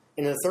possible.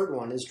 And the third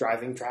one is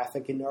driving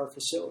traffic into our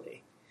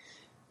facility.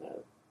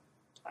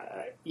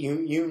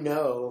 You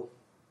know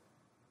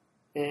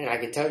and I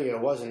can tell you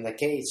it wasn't the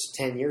case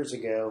 10 years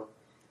ago.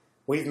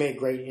 We've made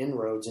great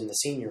inroads in the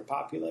senior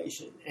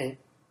population.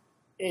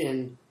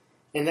 And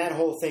that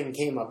whole thing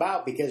came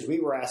about because we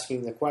were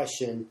asking the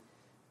question,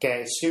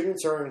 okay,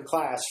 students are in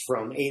class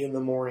from 8 in the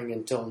morning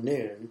until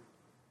noon.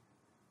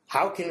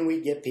 How can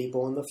we get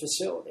people in the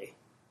facility?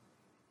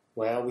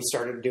 Well, we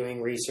started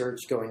doing research,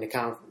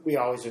 we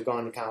always have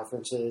gone to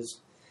conferences,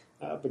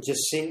 but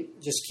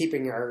just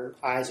keeping our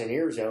eyes and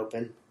ears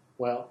open.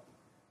 Well,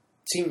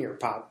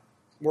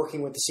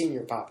 working with the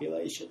senior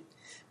population.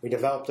 We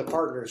developed a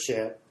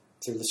partnership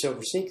through the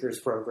Silver Sneakers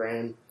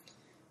program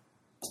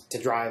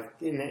to drive,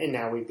 and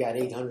now we've got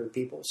 800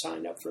 people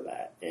signed up for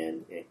that,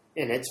 and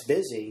it's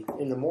busy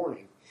in the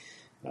morning.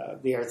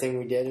 The other thing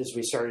we did is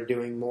we started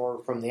doing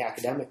more from the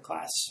academic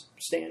class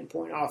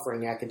standpoint,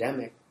 offering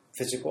academic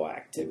physical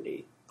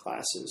activity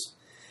classes.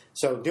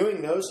 So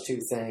doing those two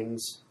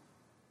things,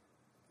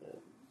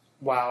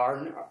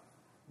 while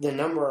the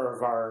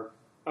number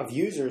of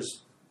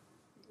users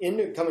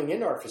coming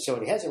into our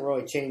facility hasn't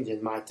really changed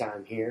in my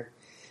time here,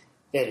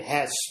 it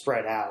has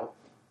spread out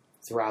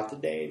throughout the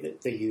day,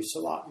 the use a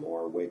lot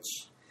more,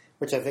 which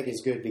I think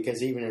is good,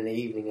 because even in the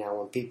evening now,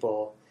 when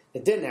people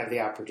that didn't have the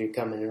opportunity to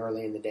come in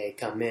early in the day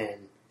come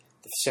in,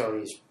 the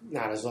facility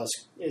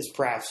is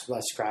perhaps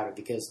less crowded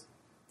because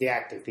the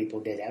active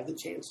people did have the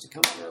chance to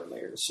come in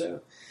earlier.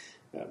 So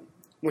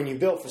when you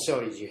build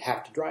facilities, you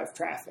have to drive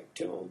traffic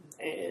to them,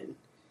 and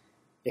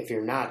if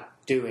you're not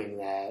doing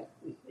that,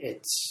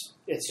 it's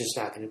just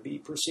not going to be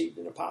perceived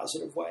in a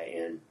positive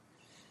way.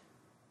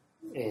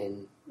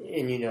 And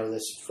you know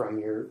this from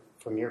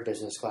your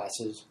business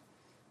classes.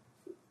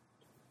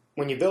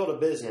 When you build a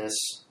business,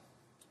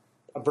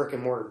 a brick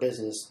and mortar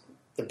business,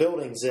 the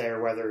building's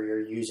there whether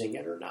you're using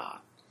it or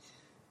not.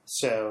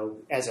 So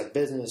as a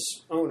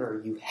business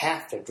owner, you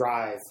have to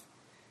drive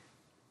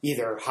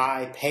either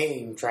high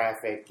paying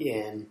traffic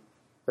in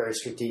very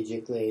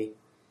strategically,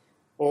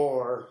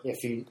 or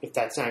if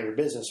that's not your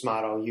business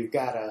model, you've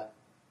got to,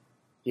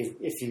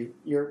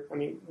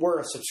 we're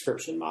a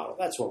subscription model.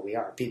 That's what we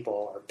are.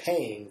 People are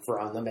paying for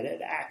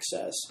unlimited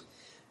access.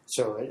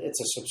 So it's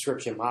a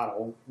subscription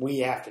model. We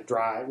have to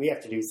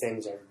do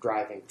things that are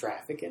driving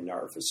traffic into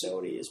our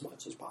facility as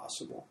much as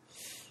possible.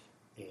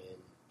 And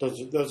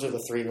those are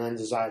the three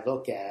lenses I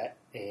look at,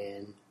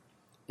 and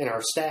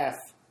our staff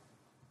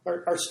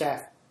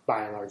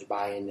by and large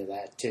buy into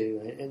that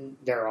too, and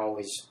they're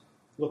always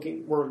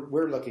looking.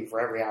 We're looking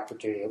for every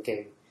opportunity.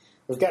 Okay,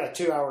 we've got a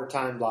 2-hour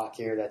time block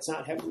here that's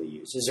not heavily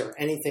used. Is there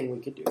anything we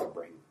could do to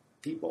bring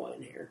people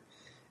in here?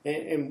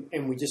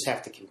 And we just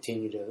have to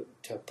continue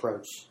to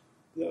approach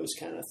those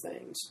kind of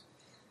things.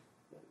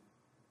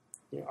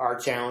 Our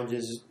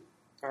challenges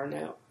are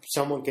now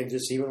someone can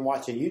just even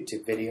watch a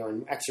YouTube video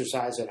and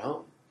exercise at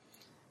home.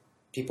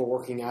 People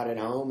working out at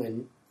home,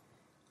 and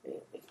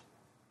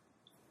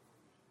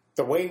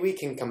the way we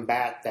can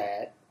combat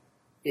that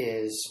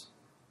is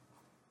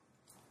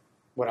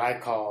what I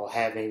call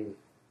having,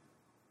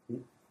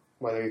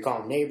 whether you call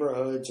them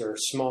neighborhoods or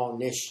small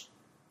niche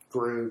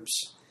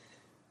groups,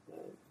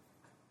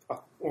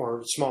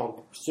 or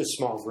small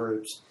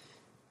groups.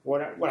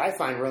 What I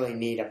find really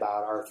neat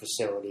about our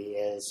facility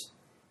is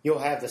you'll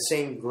have the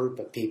same group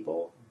of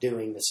people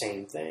doing the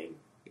same thing,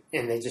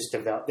 and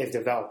they've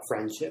developed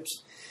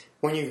friendships.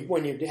 When you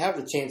have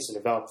the chance to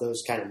develop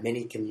those kind of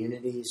mini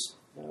communities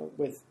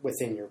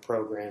within your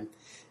program,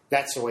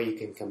 that's the way you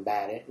can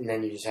combat it. And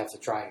then you just have to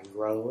try and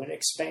grow and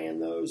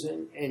expand those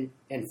and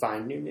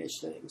find new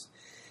niche things.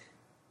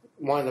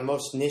 One of the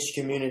most niche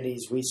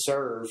communities we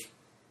serve,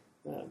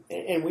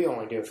 and we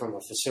only do it from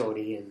a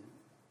facility and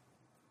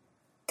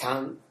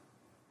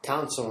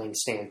counseling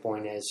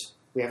standpoint, is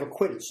we have a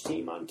Quidditch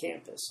team on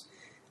campus.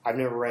 I've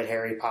never read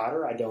Harry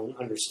Potter. I don't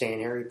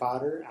understand Harry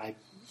Potter. I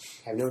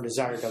have no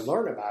desire to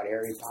learn about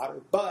Harry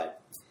Potter,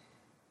 but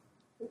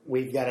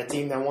we've got a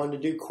team that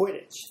wanted to do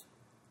Quidditch.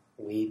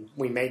 We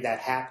made that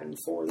happen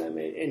for them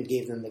and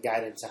gave them the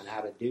guidance on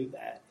how to do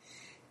that.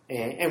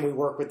 And we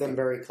work with them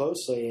very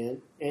closely,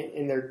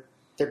 and they're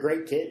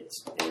great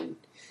kids. And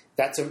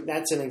that's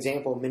an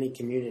example of mini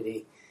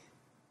community.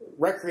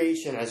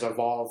 Recreation has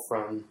evolved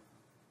from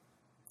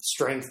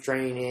strength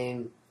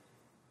training,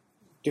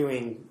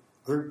 doing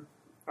group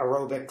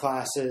aerobic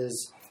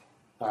classes,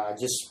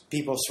 just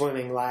people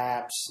swimming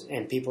laps,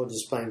 and people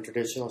just playing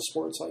traditional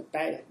sports like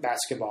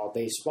basketball,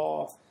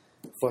 baseball,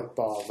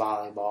 football,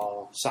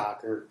 volleyball,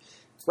 soccer.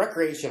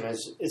 Recreation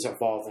is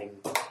evolving.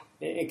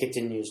 It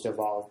continues to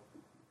evolve.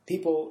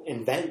 People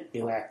invent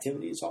new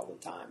activities all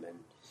the time, and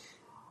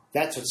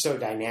that's what's so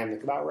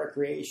dynamic about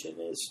recreation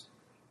is,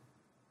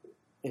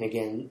 and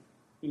again,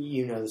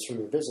 you know this from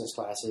your business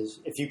classes,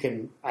 if you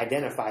can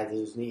identify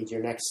those needs,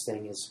 your next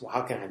thing is, well,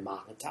 how can I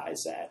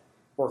monetize that?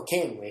 Or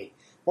can we?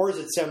 Or is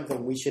it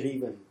something we should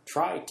even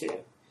try to?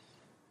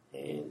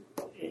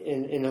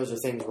 And those are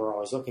things we're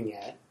always looking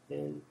at.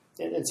 And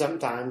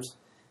sometimes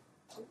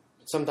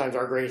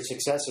our greatest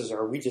successes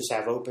are we just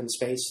have open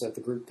space that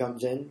the group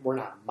comes in. We're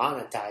not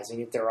monetizing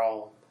it. They're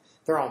all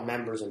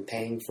members and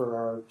paying for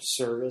our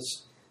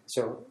service.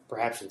 So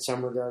perhaps in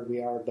some regard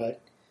we are, but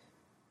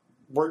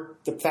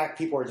the fact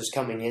people are just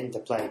coming in to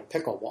play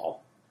pickleball.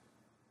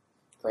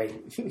 Great.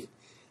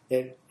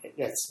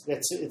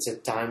 It's a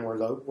time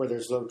where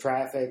there's low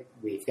traffic.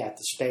 We've got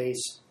the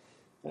space,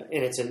 and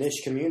it's a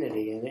niche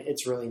community, and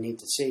it's really neat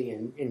to see.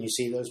 And you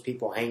see those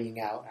people hanging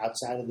out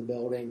outside of the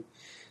building.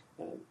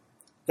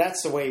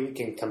 That's the way we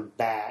can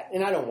combat.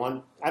 And I don't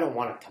want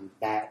to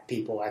combat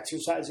people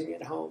exercising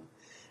at home,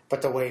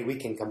 but the way we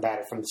can combat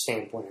it from the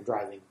standpoint of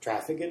driving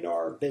traffic into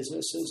our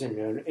businesses and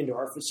into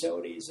our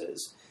facilities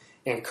is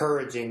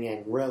encouraging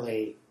and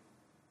really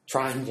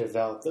trying to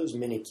develop those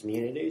mini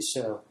communities.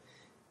 So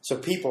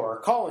people are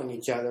calling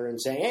each other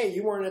and saying, "Hey,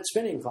 you weren't at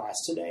spinning class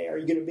today. Are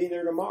you going to be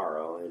there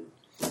tomorrow?"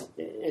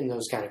 And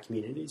those kind of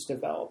communities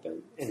develop,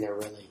 and they're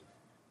really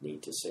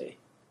neat to see.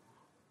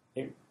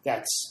 And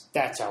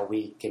that's how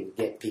we can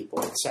get people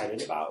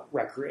excited about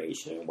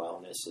recreation and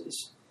wellness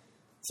is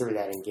through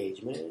that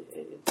engagement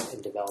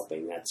and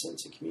developing that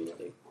sense of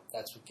community.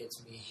 That's what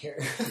gets me here.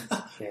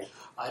 Yeah.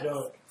 I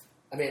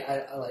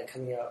like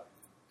coming out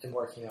and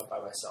working out by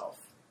myself,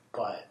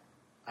 but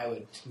I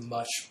would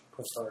much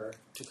prefer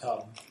to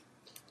come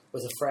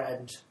with a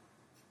friend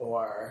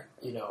or,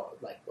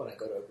 like when I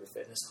go to a group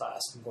fitness class,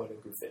 I'm going to a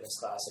group fitness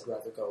class, I'd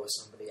rather go with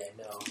somebody I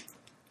know.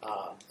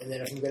 And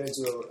then if I'm going to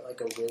do a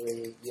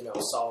really,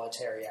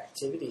 solitary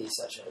activity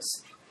such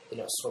as,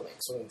 swimming.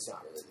 Swimming's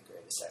not really the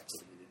greatest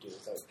activity to do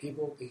with other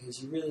people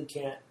because you really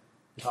can't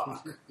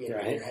talk. Right.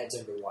 Your head's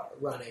underwater.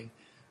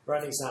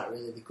 Running's not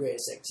really the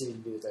greatest activity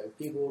to do with other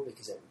people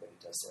because everybody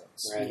does their own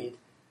speed.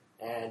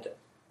 Right. And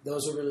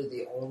those are really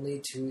the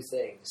only two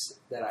things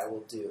that I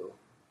will do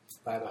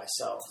by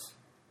myself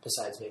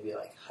besides maybe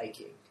like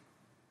hiking.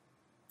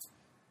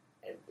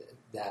 And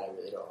that I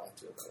really don't like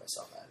doing by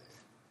myself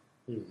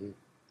either. Mm-hmm.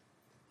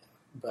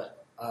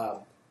 But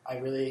I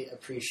really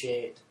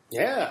appreciate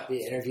the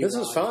interview. This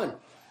was fun.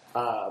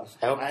 I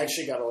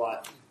actually got a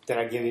lot.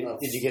 Did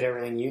you get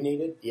everything you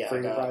needed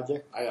for your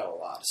project? I got a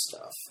lot of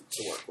stuff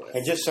to work with.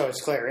 And just so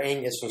it's clear,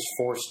 Angus was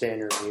forced to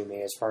interview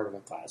me as part of a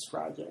class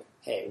project.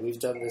 Hey, we've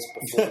done this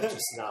before,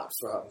 just not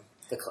from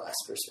the class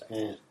perspective.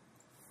 Yeah.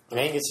 And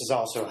Angus is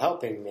also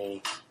helping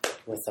me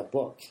with a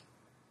book.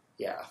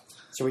 Yeah.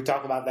 Should we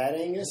talk about that,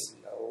 Angus?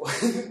 No.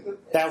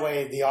 That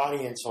way the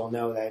audience will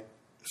know that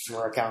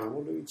we're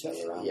accountable to each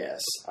other.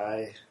 Yes,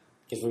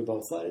 because we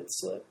both let it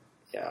slip.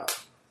 Yeah,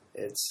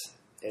 it's.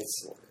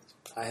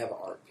 I have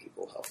art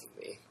people helping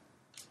me.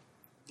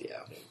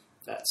 Yeah,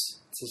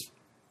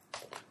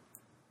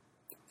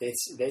 they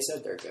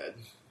said they're good.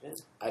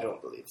 I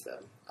don't believe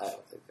them. I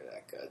don't think they're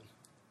that good.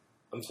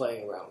 I'm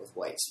playing around with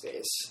white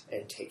space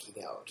and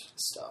taking out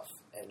stuff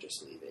and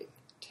just leaving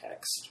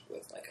text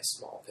with like a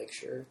small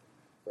picture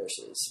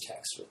versus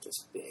text with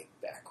this big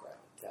background.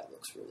 That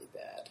looks really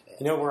bad.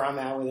 And where I'm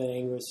at with it,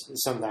 Angus,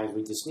 is sometimes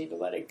we just need to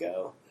let it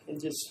go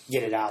and just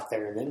get it out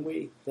there, and then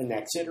the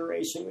next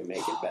iteration, we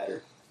make it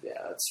better.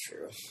 Yeah, that's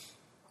true.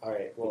 All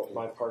right, well,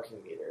 my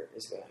parking meter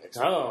is going to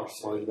expire. Oh,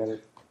 well, you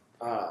better.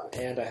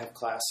 And I have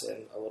class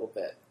in a little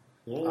bit.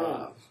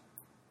 Yeah.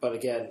 But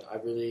again, I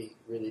really,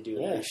 really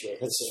do appreciate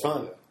it. It's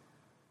fun.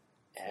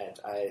 And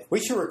we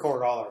should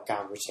record all our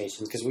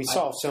conversations because we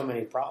solve so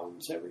many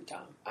problems every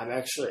time. I'm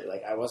actually,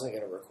 I wasn't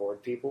going to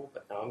record people,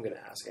 but now I'm going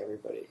to ask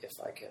everybody if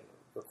I can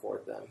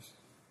record them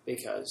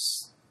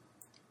because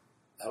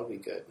that would be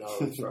good. Not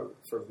only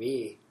for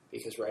me,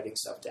 because writing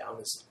stuff down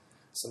is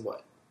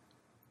somewhat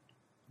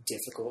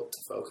difficult to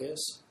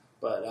focus,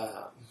 but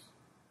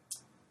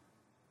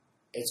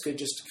it's good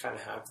just to kind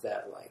of have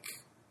that,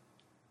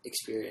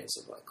 experience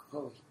of,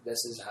 oh,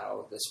 this is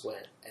how this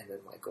went, and then,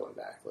 going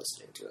back,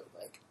 listening to it,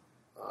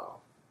 oh,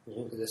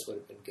 this would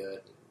have been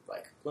good,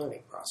 and,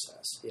 learning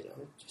process,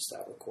 just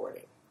that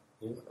recording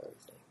of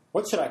everything.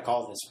 What should I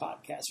call this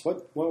podcast?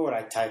 What would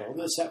I title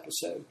this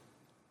episode?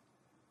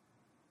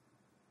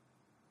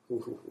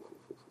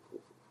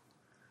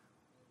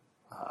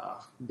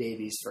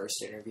 Baby's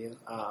first interview.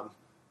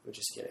 We're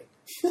just kidding.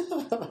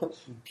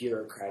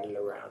 Bureaucrated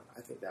around.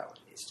 I think that one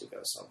needs to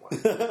go somewhere.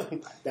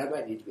 That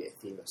might need to be a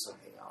theme of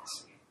something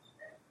else.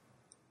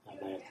 I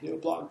might have to do a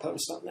blog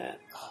post on that.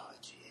 Oh,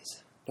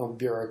 jeez. Don't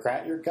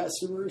bureaucrat your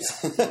customers.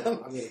 Yeah.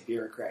 I'm going to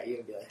bureaucrat you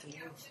and be like,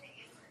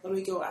 let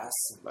me go ask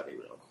somebody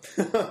real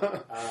quick.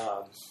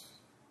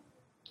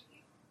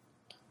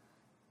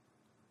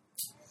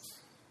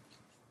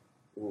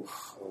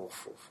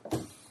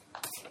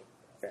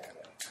 Bad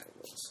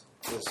titles.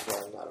 This is why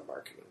I'm not a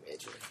marketing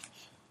major.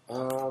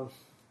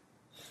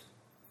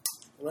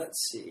 Let's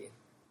see.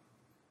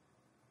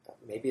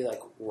 Maybe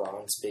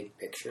Ron's Big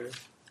Picture.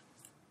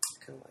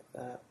 Kind of like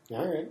that.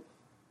 All right.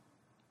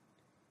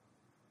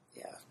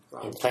 Yeah.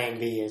 And plan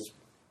B is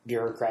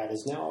bureaucrat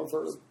is now a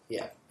verb.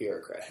 Yeah,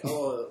 bureaucrat.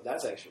 Oh,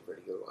 that's actually a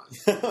pretty good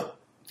one.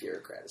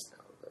 Bureaucrat is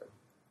now a verb.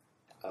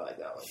 I like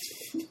that one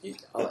too.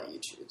 I'll let you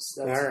choose.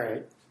 All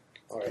right.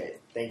 All right.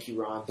 Thank you,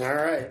 Ron. All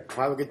right.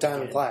 Well, have a good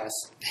time in class.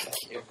 Thank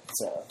you.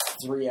 It's a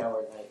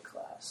 3-hour night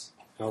class.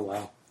 Oh,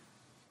 wow.